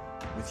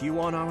 With you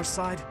on our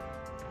side,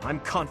 I'm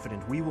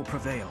confident we will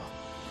prevail.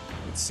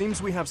 It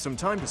seems we have some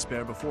time to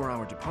spare before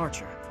our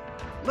departure.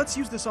 Let's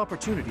use this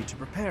opportunity to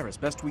prepare as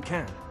best we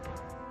can.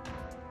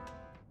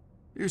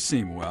 You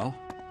seem well.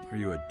 Are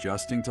you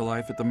adjusting to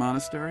life at the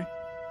monastery?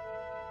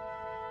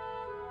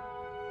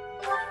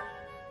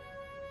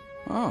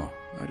 Oh,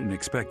 I didn't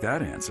expect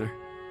that answer.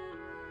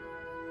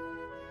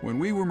 When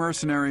we were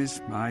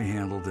mercenaries, I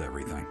handled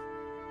everything.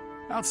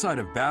 Outside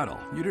of battle,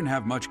 you didn't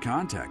have much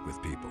contact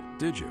with people,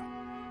 did you?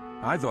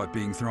 I thought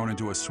being thrown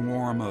into a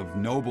swarm of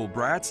noble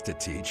brats to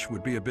teach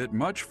would be a bit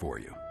much for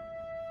you.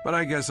 But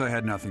I guess I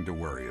had nothing to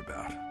worry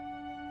about.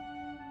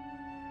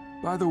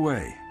 By the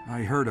way,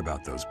 I heard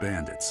about those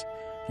bandits.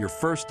 Your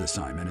first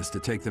assignment is to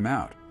take them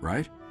out,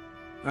 right?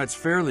 That's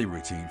fairly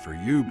routine for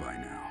you by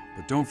now,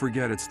 but don't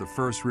forget it's the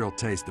first real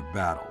taste of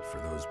battle for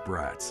those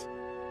brats.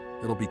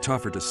 It'll be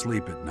tougher to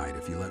sleep at night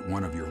if you let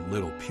one of your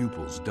little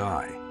pupils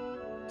die.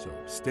 So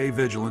stay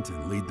vigilant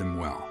and lead them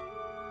well.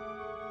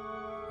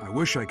 I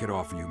wish I could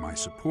offer you my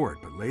support,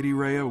 but Lady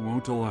Rhea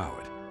won't allow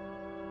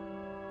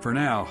it. For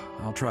now,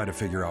 I'll try to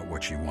figure out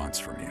what she wants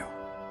from you.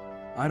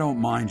 I don't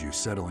mind you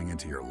settling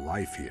into your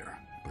life here,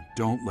 but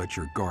don't let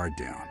your guard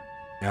down,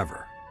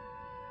 ever.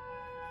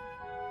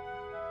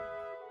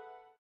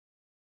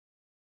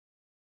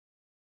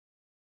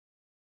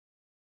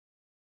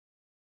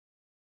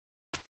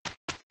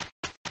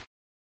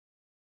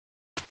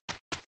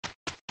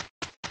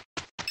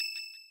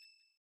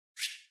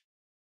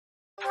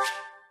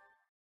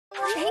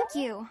 Thank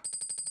you.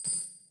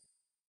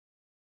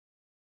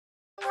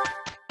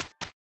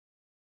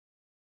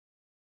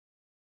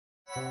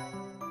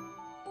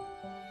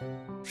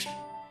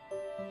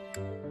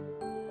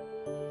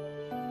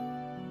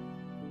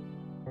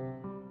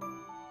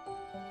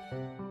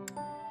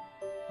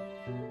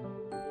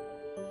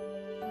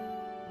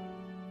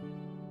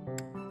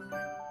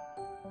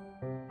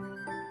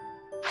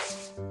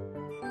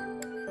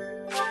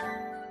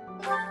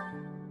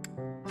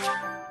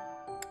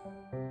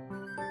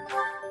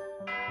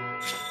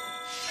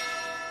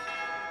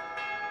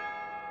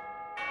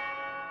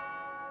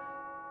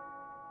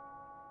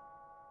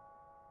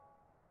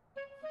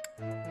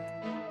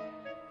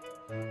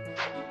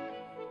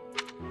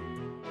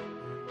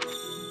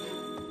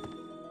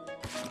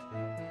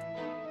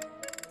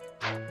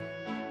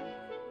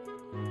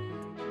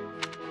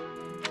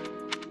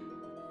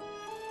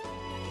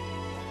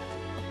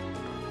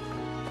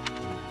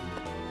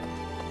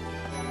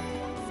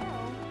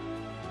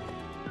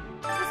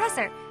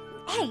 Professor,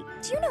 hey,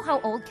 do you know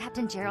how old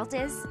Captain Gerald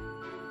is?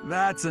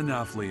 That's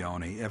enough,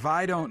 Leone. If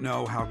I don't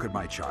know, how could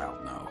my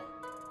child know?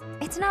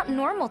 It's not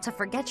normal to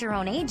forget your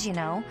own age, you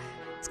know.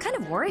 It's kind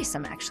of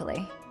worrisome,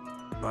 actually.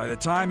 By the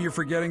time you're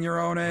forgetting your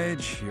own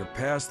age, you're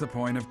past the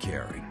point of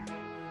caring.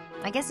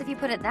 I guess if you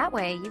put it that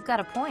way, you've got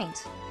a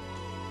point.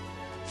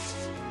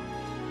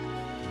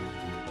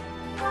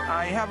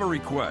 I have a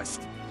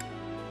request.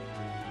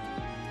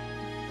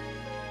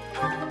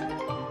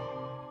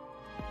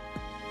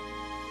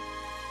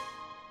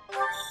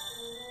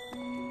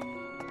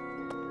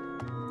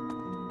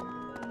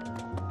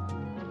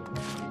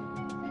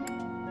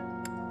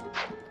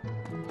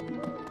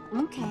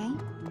 Okay.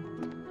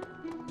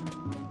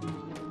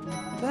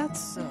 That's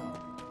so.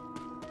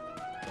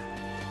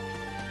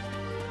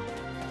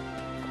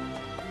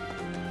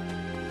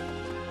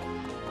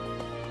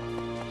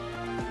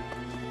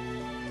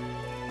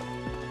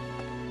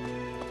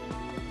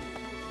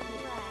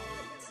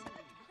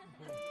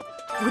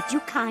 Would you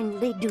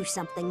kindly do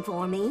something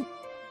for me?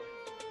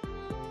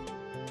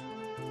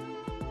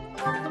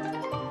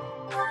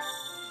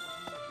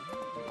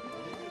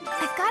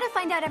 I've got to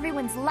find out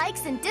everyone's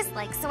likes and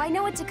dislikes so I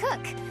know what to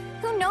cook.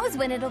 Who knows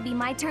when it'll be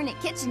my turn at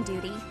kitchen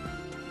duty?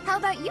 How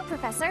about you,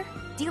 Professor?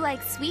 Do you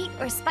like sweet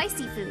or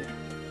spicy food?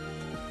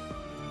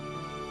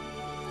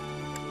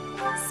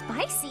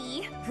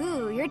 Spicy?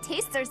 Ooh, your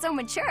tastes are so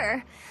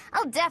mature.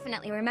 I'll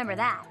definitely remember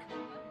that.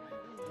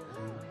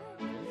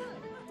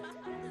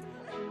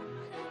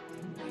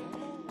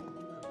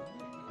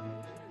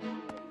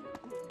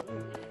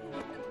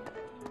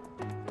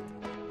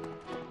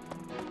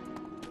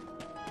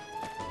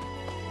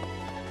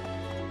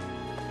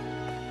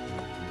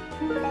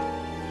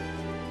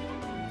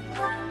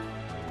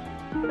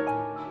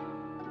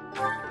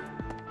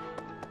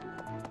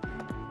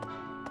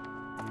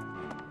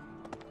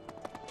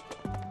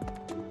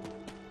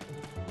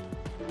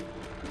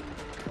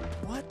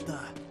 What the?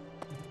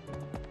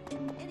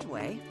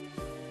 Anyway,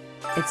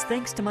 it's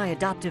thanks to my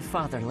adoptive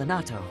father,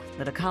 Lenato,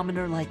 that a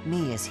commoner like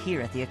me is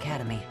here at the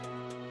Academy.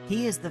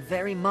 He is the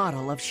very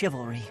model of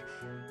chivalry.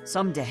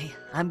 Someday,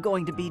 I'm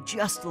going to be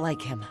just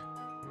like him.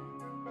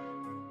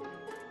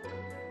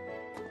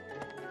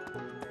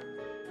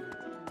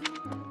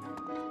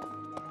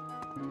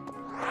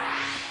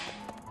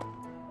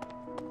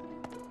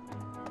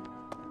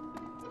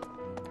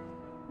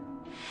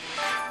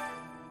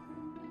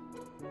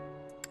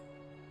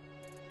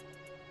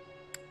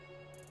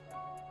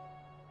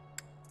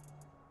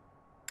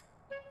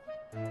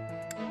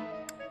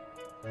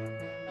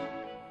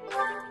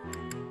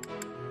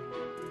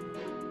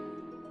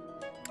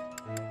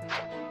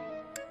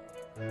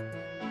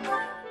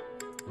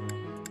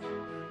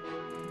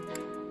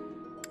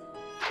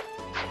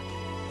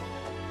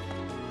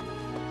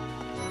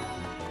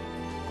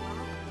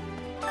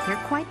 You're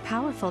quite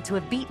powerful to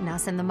have beaten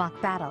us in the mock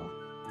battle.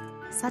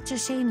 Such a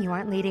shame you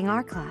aren't leading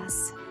our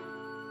class.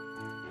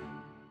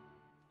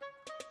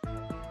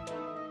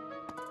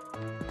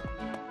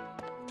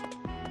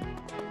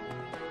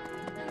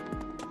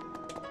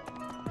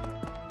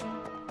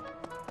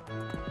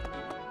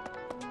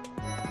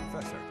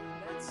 Professor,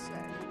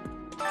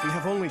 we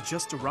have only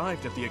just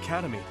arrived at the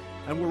Academy,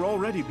 and we're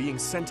already being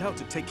sent out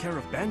to take care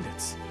of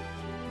bandits.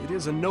 It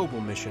is a noble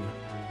mission,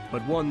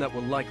 but one that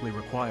will likely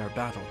require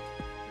battle.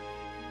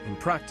 In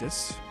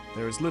practice,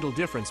 there is little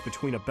difference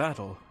between a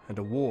battle and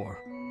a war.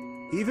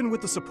 Even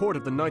with the support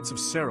of the Knights of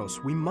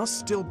Seros, we must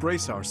still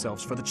brace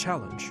ourselves for the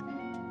challenge.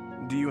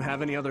 Do you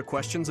have any other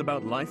questions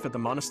about life at the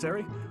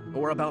monastery,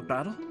 or about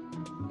battle?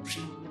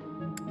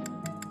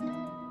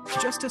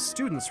 Just as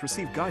students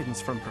receive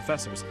guidance from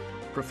professors,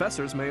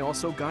 professors may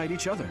also guide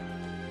each other.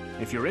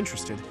 If you're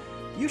interested,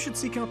 you should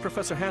seek out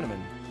Professor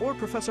Hanneman or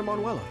Professor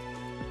Manuela.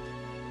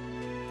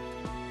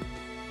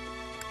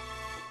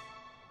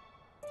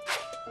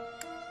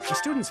 A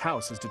student's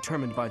house is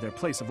determined by their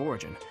place of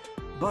origin,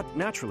 but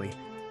naturally,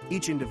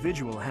 each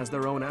individual has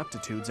their own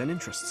aptitudes and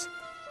interests.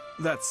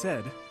 That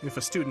said, if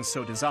a student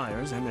so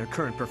desires and their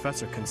current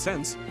professor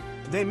consents,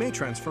 they may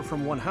transfer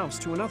from one house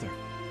to another.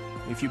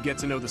 If you get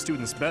to know the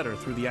students better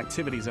through the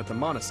activities at the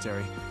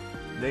monastery,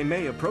 they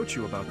may approach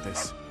you about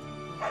this.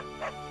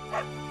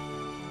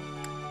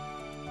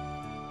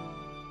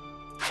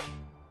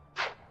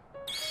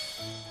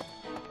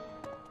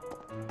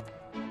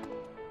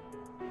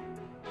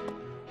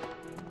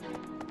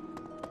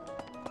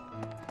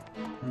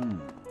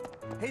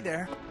 Hey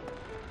there.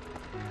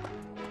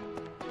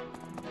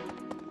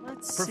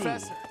 Let's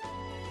Professor. see.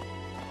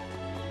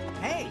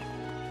 Hey,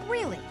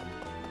 really?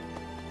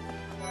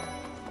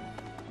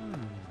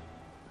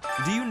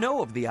 Do you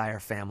know of the Iyer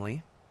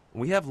family?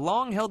 We have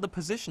long held the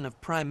position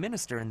of Prime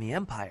Minister in the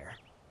Empire.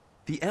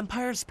 The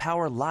Empire's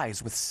power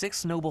lies with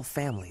 6 noble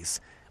families,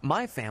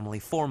 my family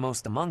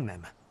foremost among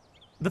them.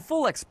 The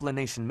full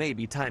explanation may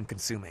be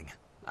time-consuming.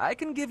 I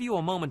can give you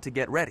a moment to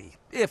get ready,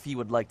 if you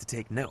would like to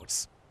take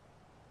notes.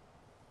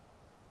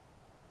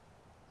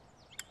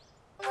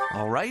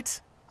 All right,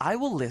 I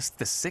will list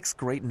the 6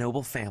 great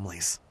noble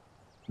families.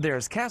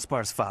 There's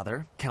Caspar's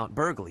father, Count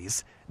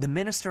Burgles, the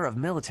Minister of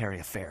Military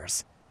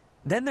Affairs.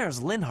 Then there's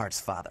Linhardt's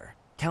father,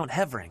 Count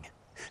Hevering,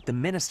 the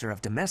Minister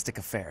of Domestic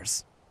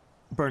Affairs.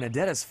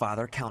 Bernadetta's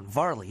father, Count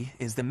Varley,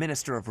 is the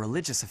Minister of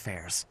Religious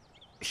Affairs.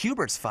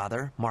 Hubert's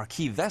father,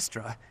 Marquis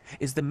Vestra,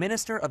 is the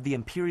Minister of the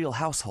Imperial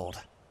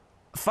Household.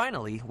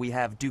 Finally, we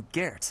have Duke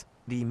Gert,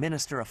 the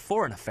Minister of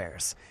Foreign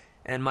Affairs,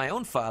 and my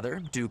own father,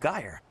 Duke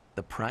Eyre,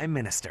 the Prime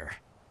Minister.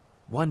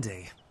 One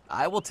day,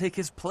 I will take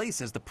his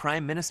place as the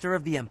Prime Minister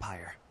of the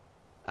Empire.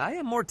 I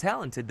am more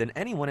talented than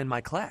anyone in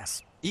my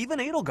class, even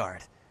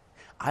Edelgard.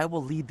 I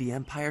will lead the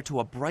Empire to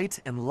a bright,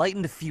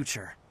 enlightened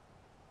future.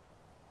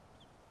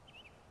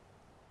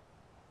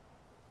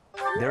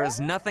 There is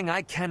nothing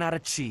I cannot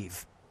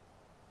achieve.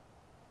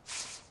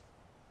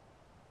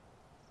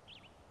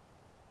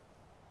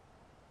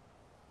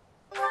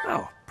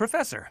 Oh,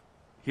 Professor.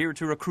 Here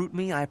to recruit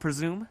me, I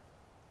presume?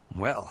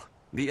 Well,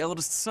 the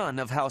eldest son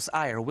of House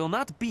Eyre will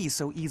not be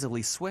so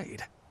easily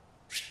swayed.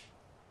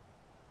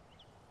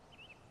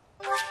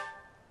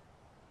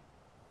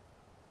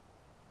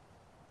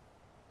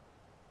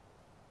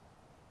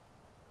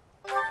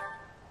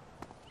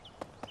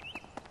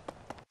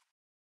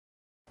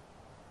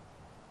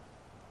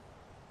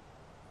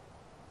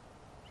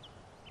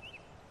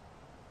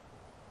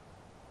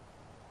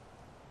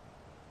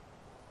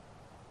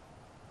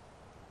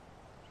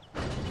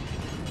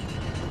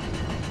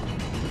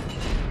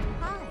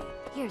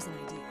 Here's an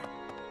idea.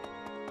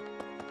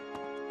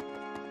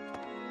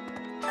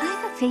 I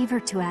have a favor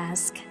to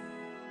ask.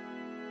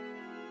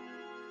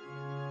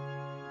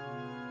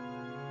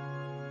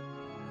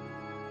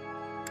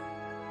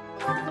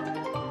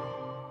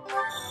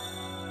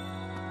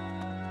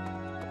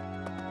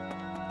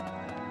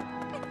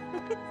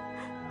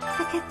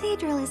 The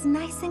cathedral is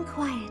nice and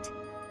quiet.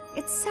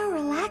 It's so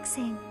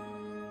relaxing.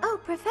 Oh,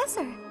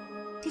 Professor,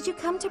 did you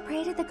come to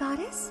pray to the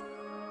goddess?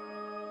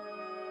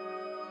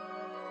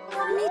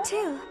 Me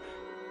too.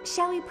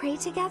 Shall we pray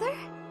together?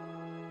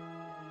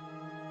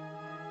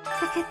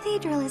 The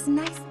cathedral is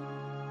nice.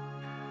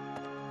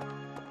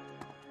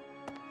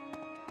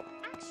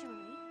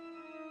 Actually...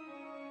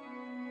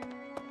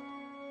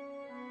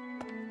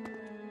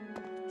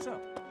 So.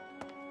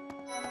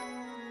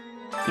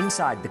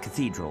 Inside the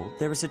cathedral,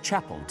 there is a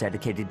chapel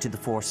dedicated to the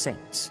four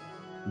saints.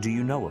 Do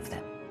you know of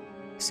them?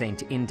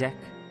 Saint Indek,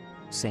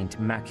 Saint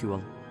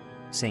Macuel,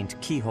 Saint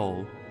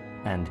Keyhole,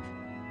 and...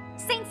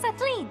 Saint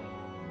Sathleen!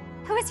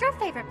 Who is your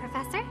favorite,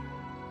 Professor?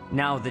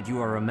 Now that you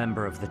are a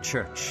member of the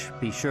Church,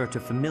 be sure to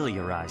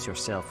familiarize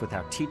yourself with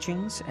our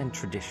teachings and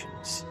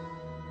traditions.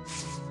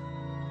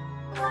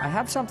 I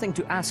have something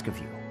to ask of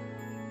you.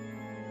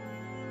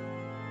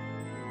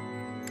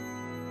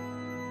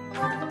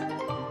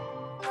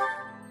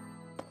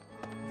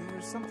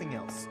 There's something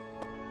else.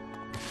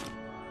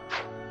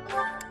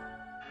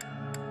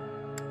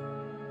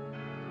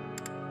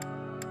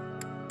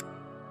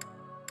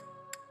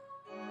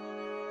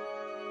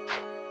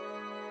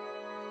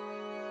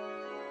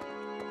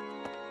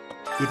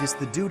 It is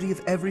the duty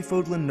of every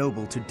Fodlan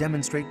noble to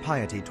demonstrate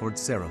piety towards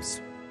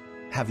Seros.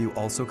 Have you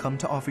also come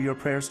to offer your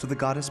prayers to the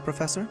goddess,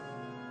 Professor?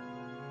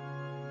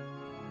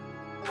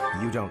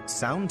 You don't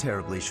sound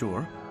terribly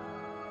sure.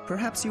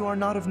 Perhaps you are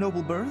not of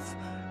noble birth?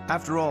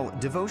 After all,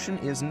 devotion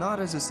is not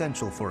as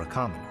essential for a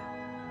commoner.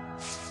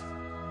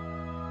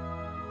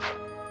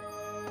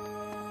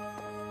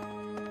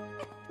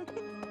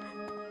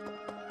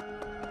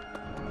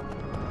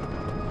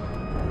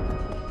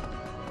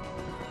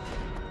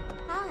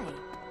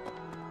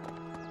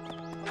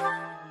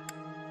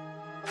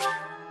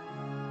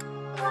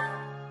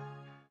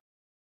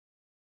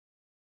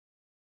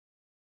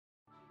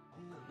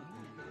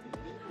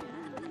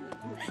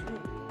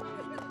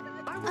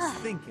 I was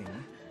thinking,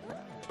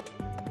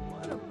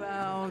 what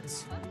about...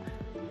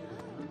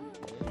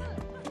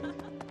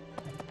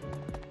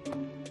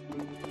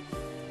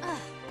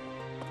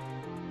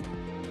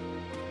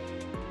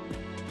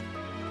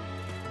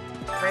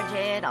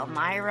 Brigid,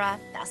 Elmira,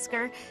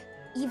 Thusker,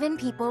 even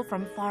people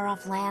from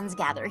far-off lands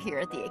gather here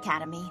at the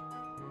Academy.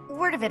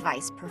 Word of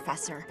advice,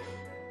 Professor.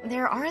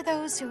 There are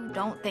those who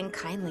don't think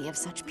kindly of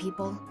such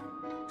people.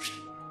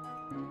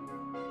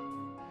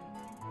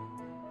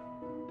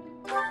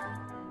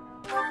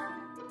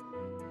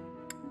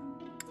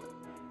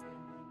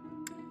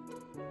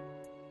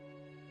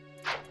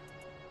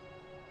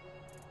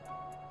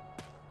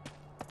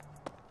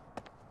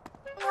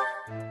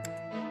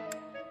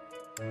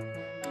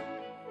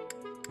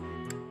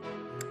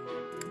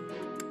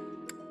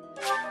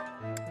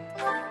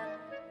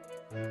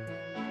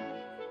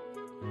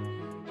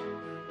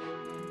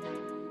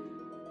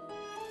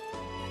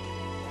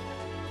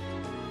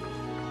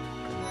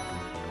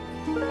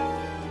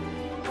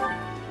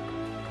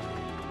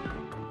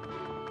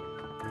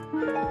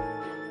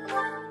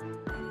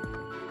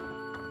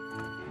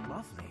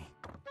 Lovely.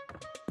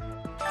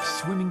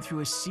 Swimming through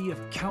a sea of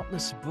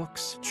countless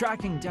books,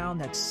 tracking down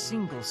that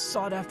single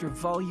sought-after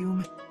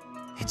volume,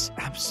 it's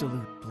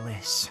absolute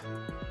bliss.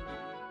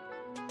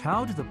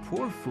 How do the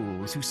poor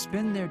fools who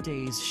spend their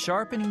days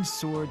sharpening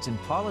swords and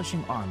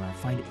polishing armor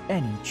find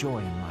any joy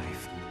in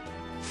life?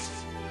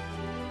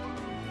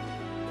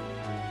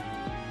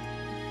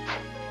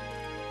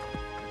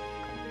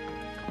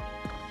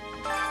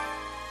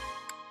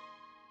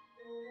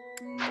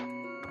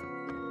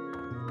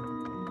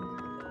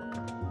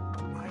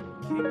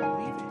 can't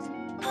believe it.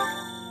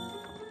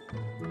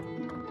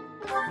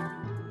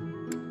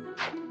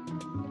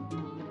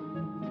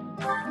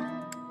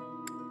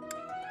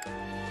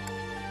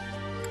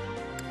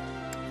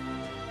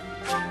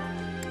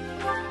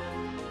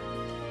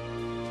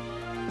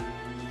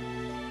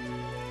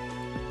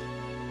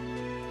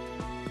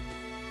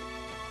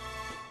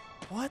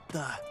 What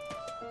the?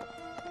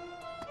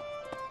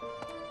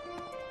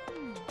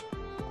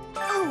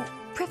 Oh,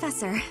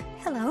 Professor.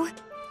 Hello.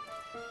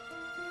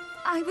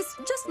 I was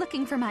just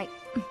looking for my...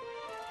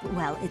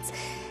 Well,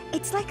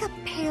 it's like a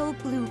pale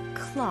blue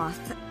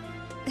cloth.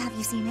 Have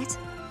you seen it?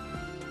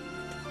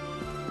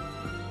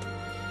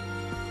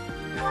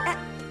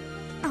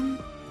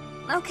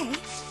 Okay.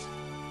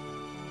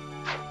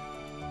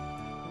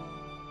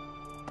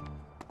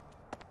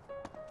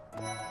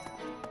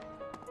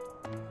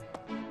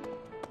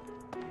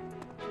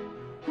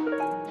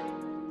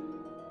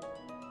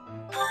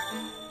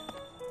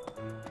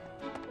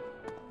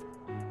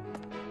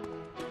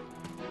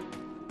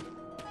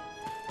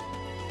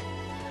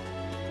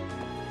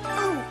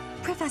 Oh,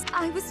 Professor,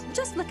 I was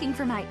just looking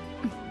for my...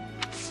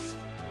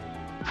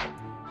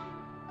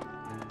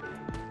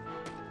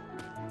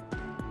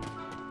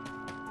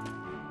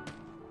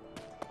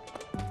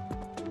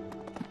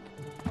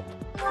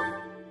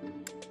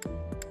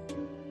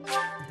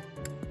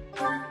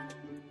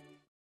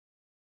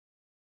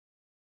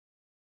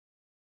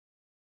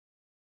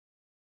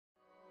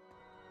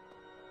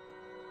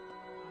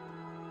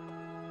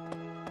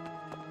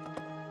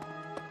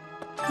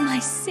 My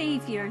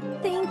savior,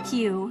 thank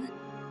you.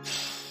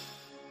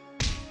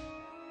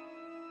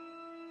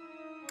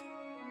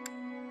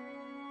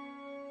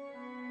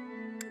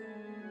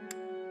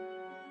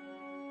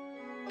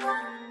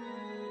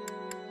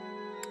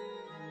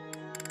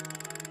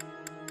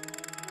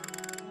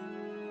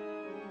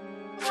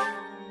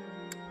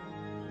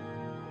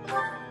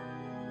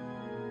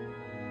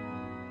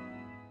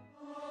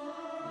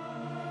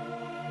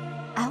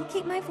 I'll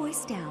keep my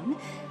voice down.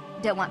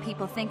 Don't want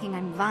people thinking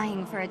I'm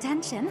vying for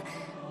attention.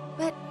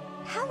 But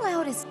how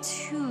loud is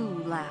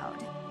too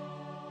loud?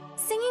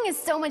 Singing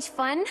is so much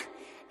fun.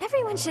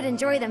 Everyone should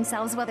enjoy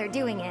themselves while they're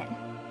doing it.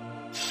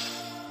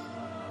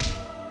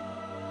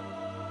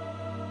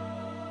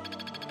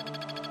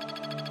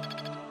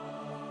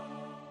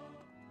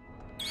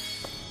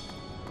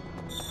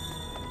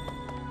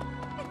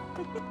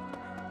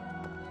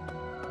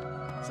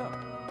 So,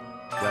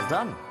 well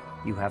done.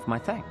 You have my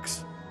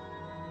thanks.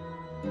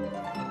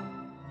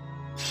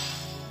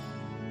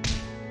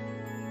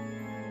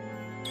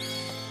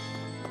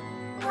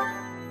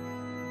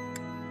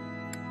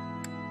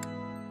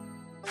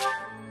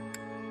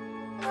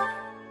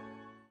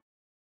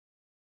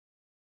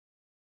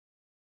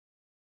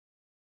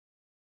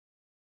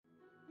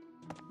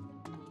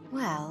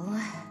 Well...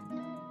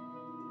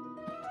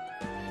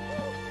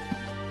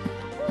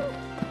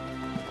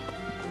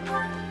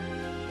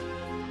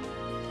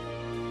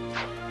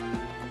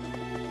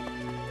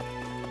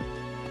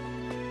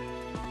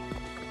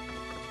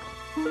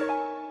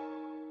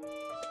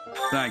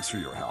 Thanks for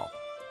your help.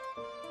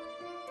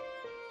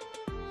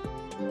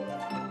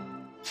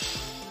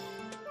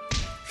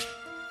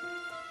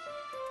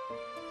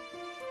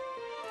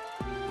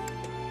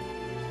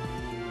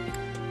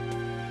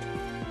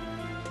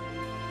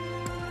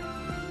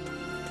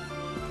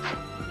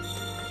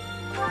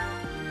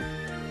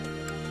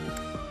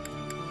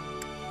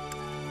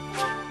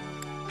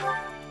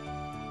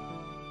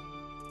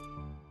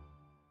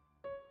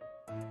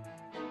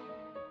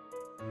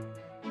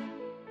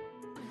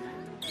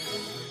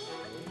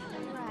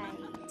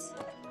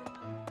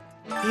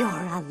 You're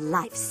a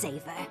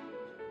lifesaver.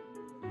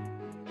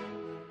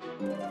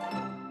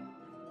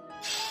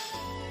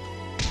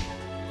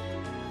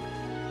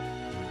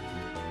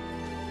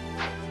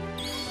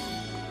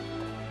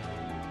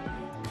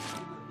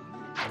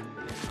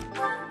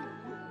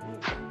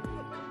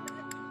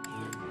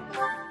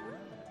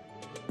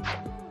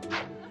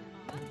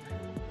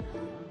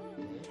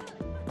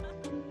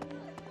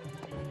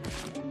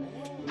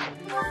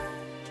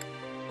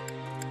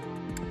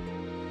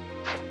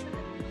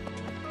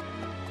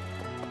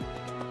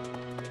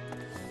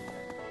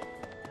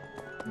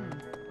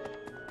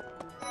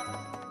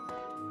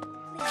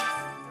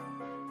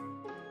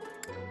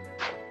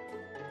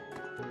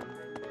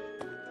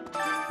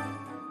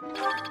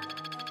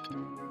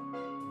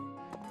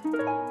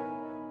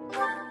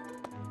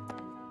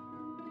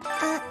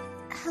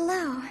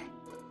 Hello.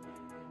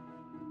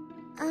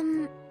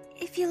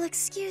 If you'll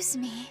excuse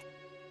me.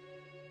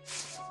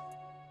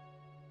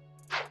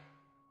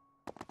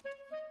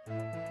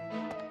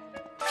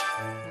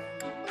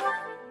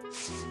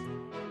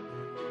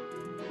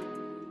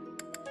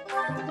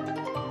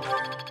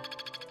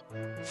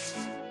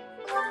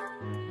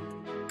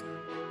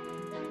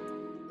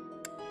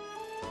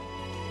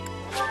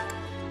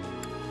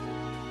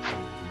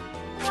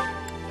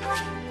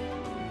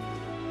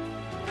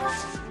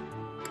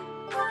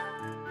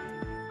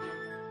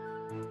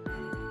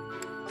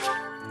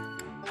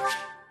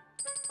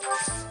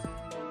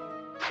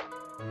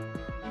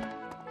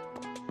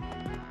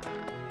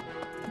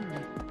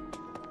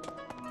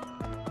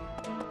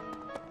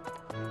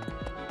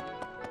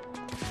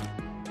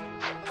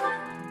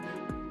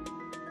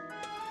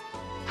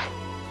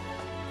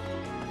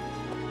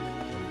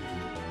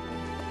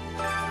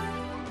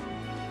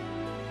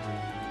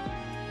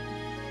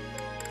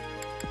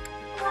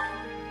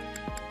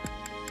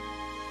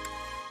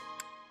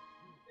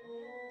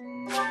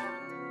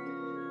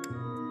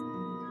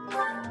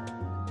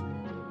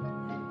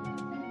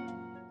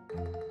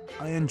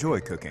 I enjoy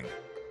cooking.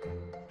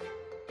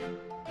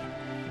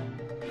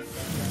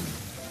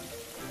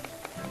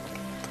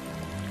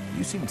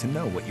 You seem to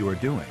know what you are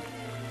doing.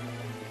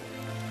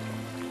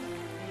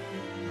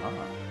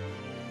 Ah.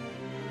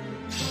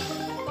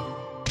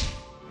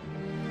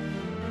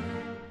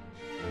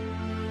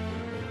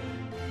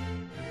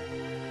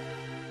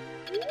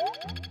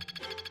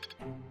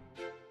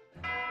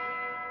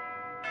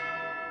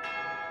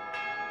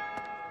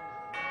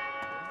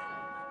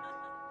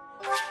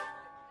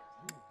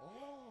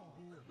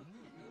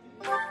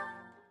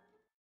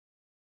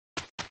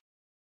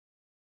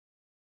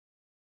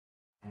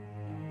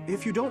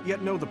 If you don't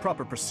yet know the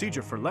proper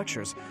procedure for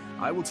lectures,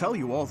 I will tell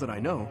you all that I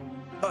know.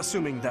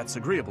 Assuming that's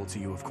agreeable to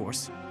you, of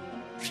course.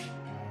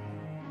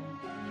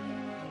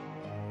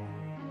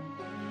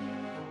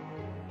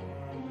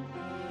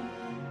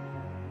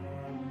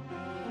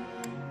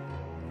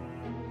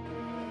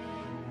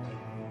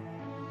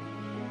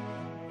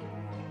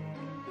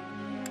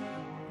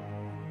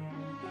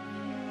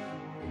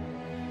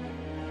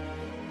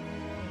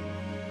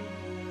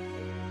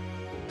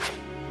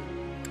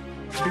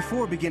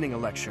 Before beginning a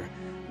lecture,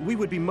 we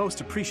would be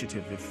most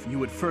appreciative if you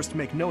would first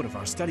make note of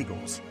our study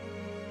goals.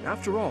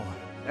 After all,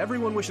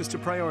 everyone wishes to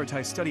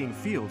prioritize studying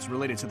fields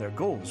related to their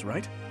goals,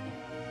 right?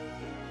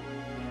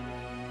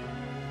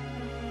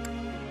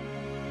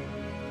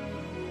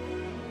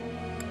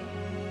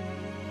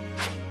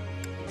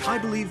 I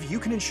believe you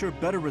can ensure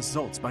better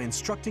results by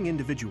instructing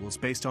individuals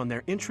based on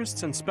their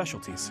interests and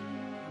specialties.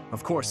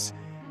 Of course,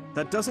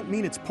 that doesn't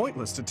mean it's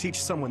pointless to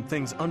teach someone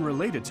things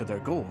unrelated to their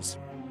goals.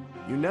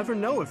 You never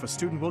know if a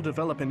student will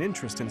develop an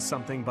interest in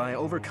something by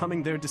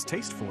overcoming their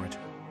distaste for it.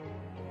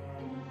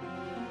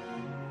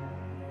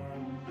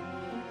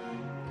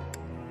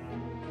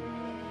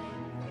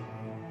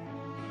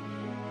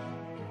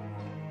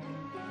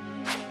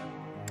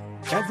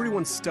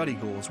 Everyone's study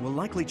goals will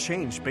likely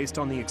change based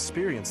on the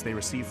experience they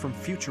receive from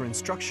future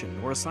instruction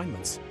or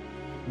assignments.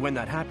 When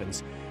that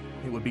happens,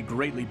 it would be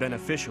greatly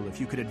beneficial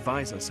if you could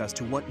advise us as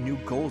to what new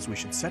goals we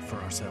should set for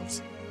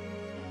ourselves.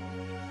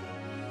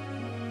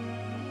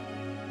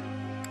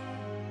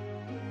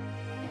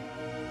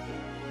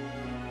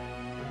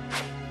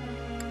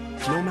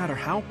 No matter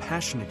how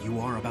passionate you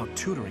are about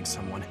tutoring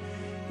someone,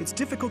 it's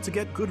difficult to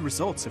get good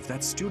results if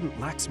that student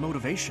lacks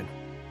motivation.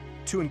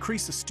 To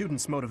increase a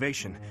student's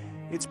motivation,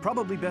 it's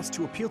probably best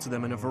to appeal to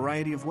them in a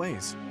variety of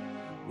ways.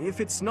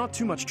 If it's not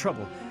too much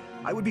trouble,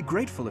 I would be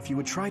grateful if you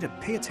would try to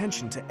pay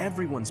attention to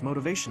everyone's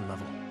motivation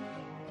level.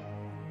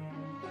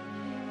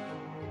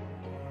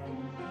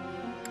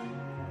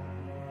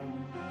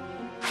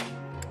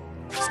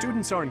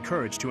 Students are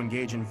encouraged to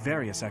engage in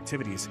various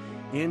activities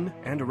in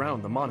and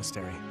around the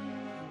monastery.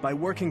 By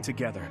working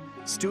together,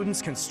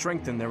 students can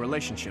strengthen their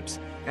relationships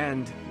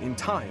and, in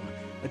time,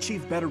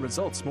 achieve better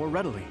results more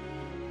readily.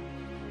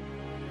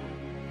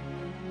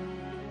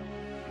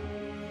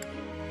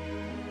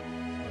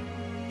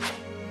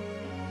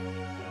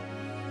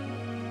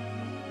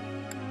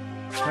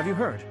 Have you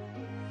heard?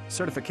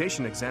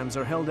 Certification exams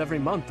are held every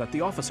month at the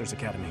Officers'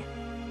 Academy.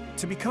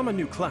 To become a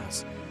new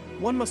class,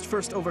 one must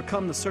first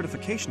overcome the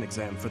certification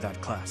exam for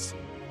that class.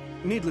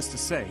 Needless to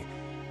say,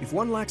 if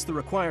one lacks the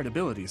required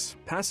abilities,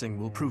 passing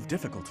will prove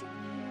difficult.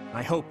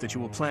 I hope that you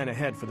will plan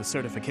ahead for the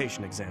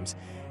certification exams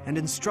and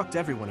instruct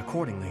everyone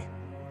accordingly.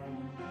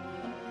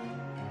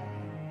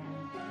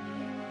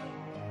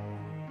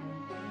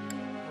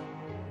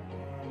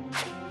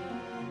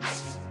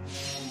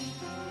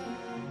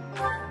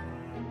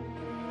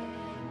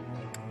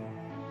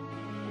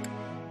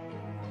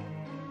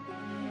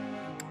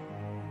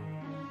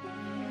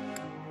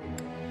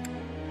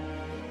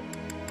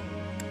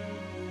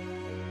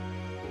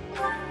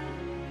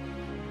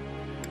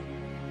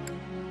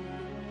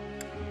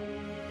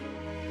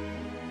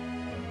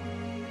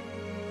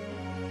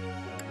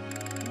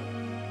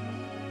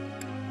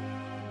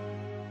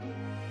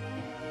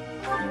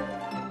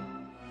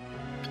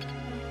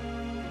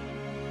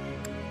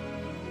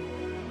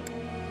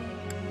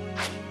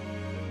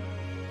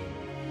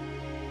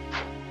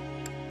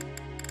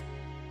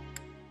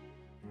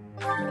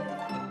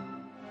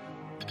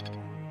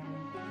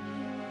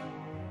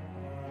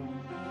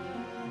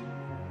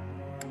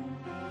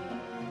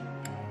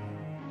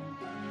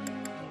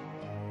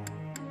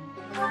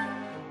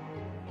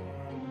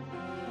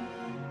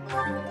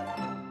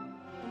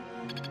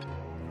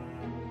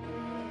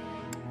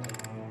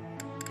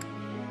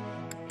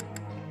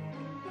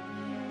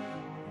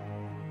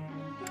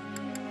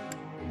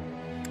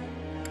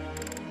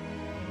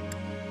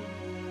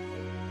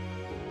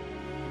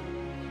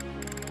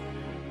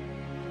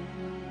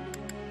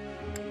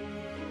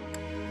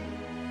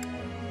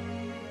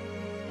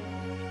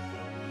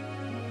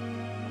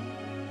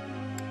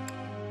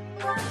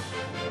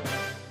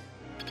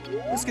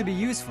 This could be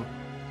useful.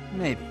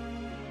 Maybe.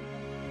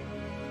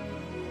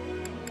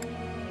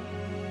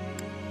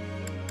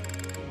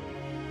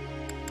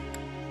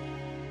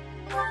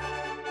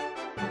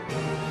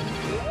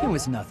 It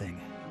was nothing.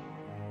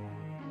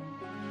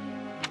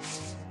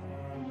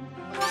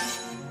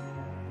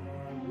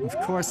 Of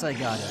course I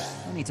got it.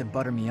 No need to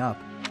butter me up.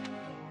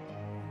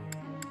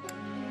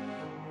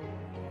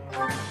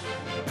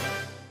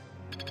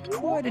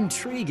 quite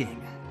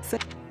intriguing.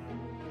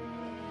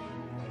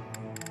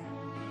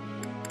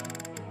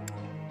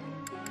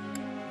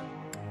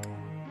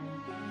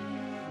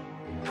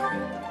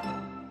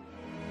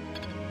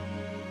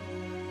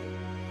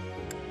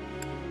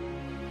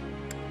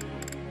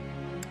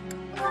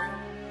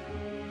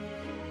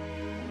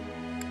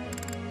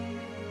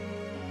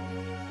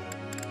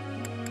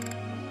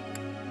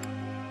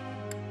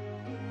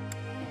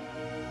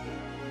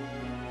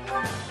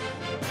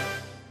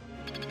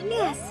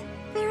 Yes,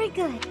 very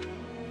good.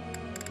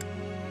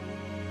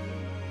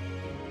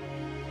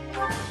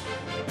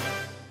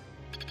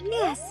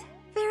 Yes,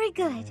 very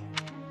good.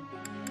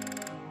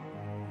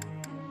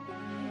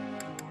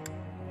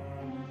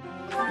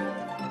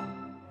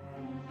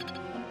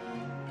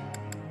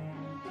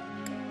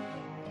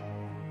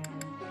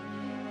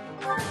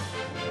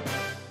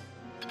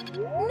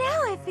 Now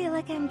I feel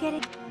like I'm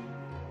getting...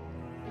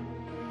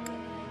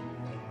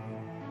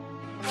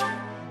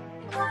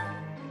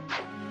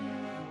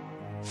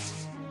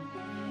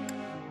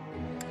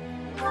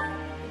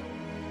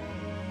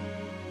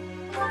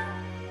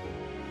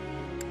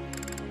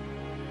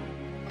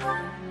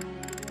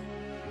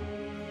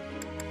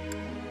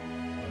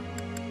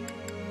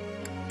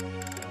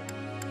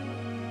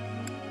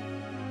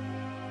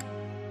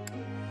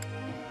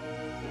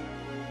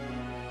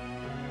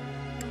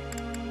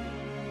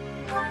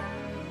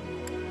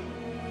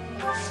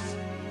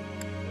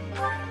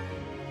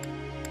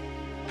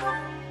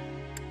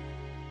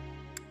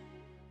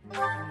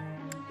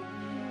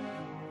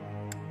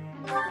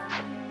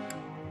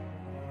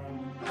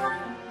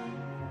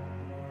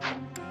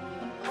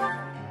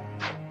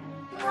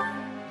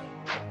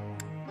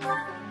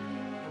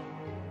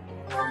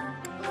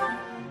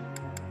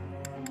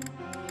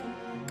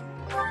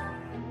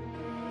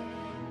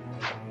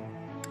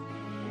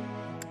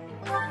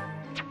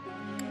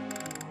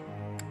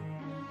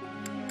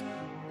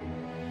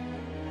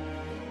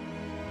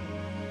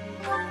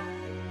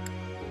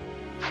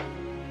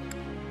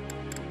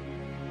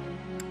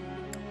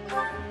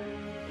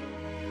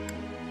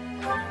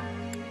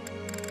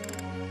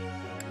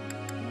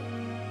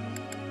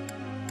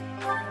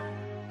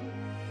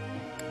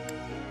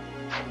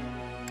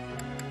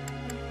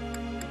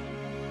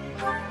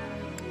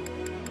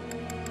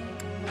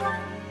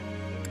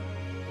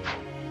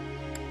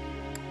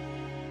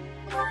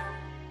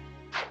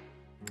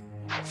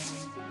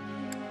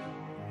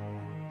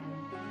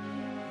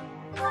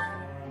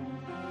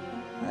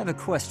 I have a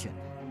question.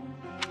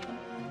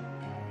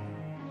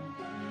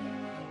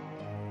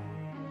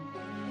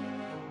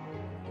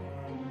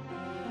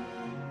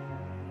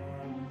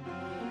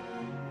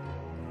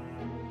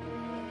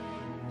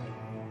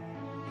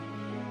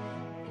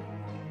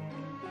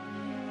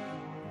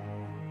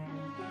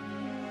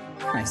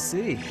 I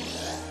see.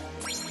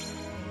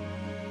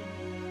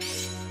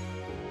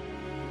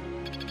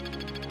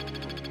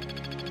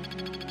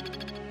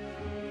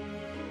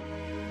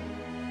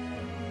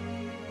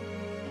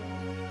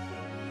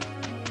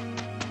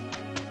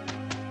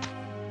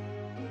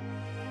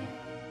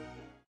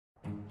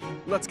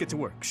 Let's get to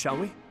work, shall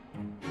we?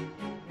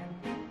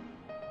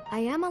 I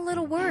am a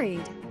little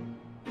worried.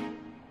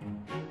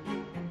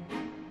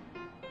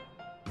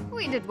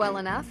 We did well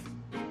enough.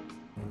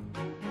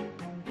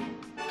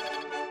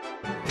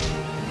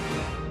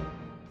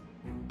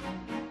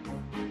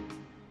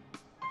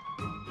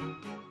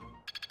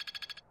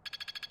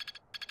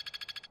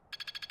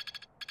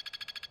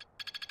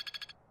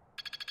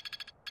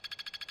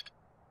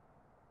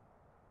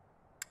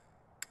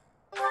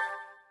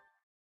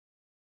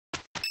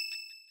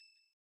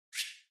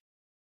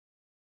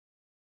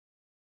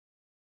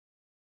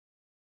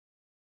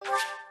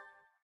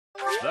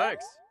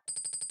 Thanks.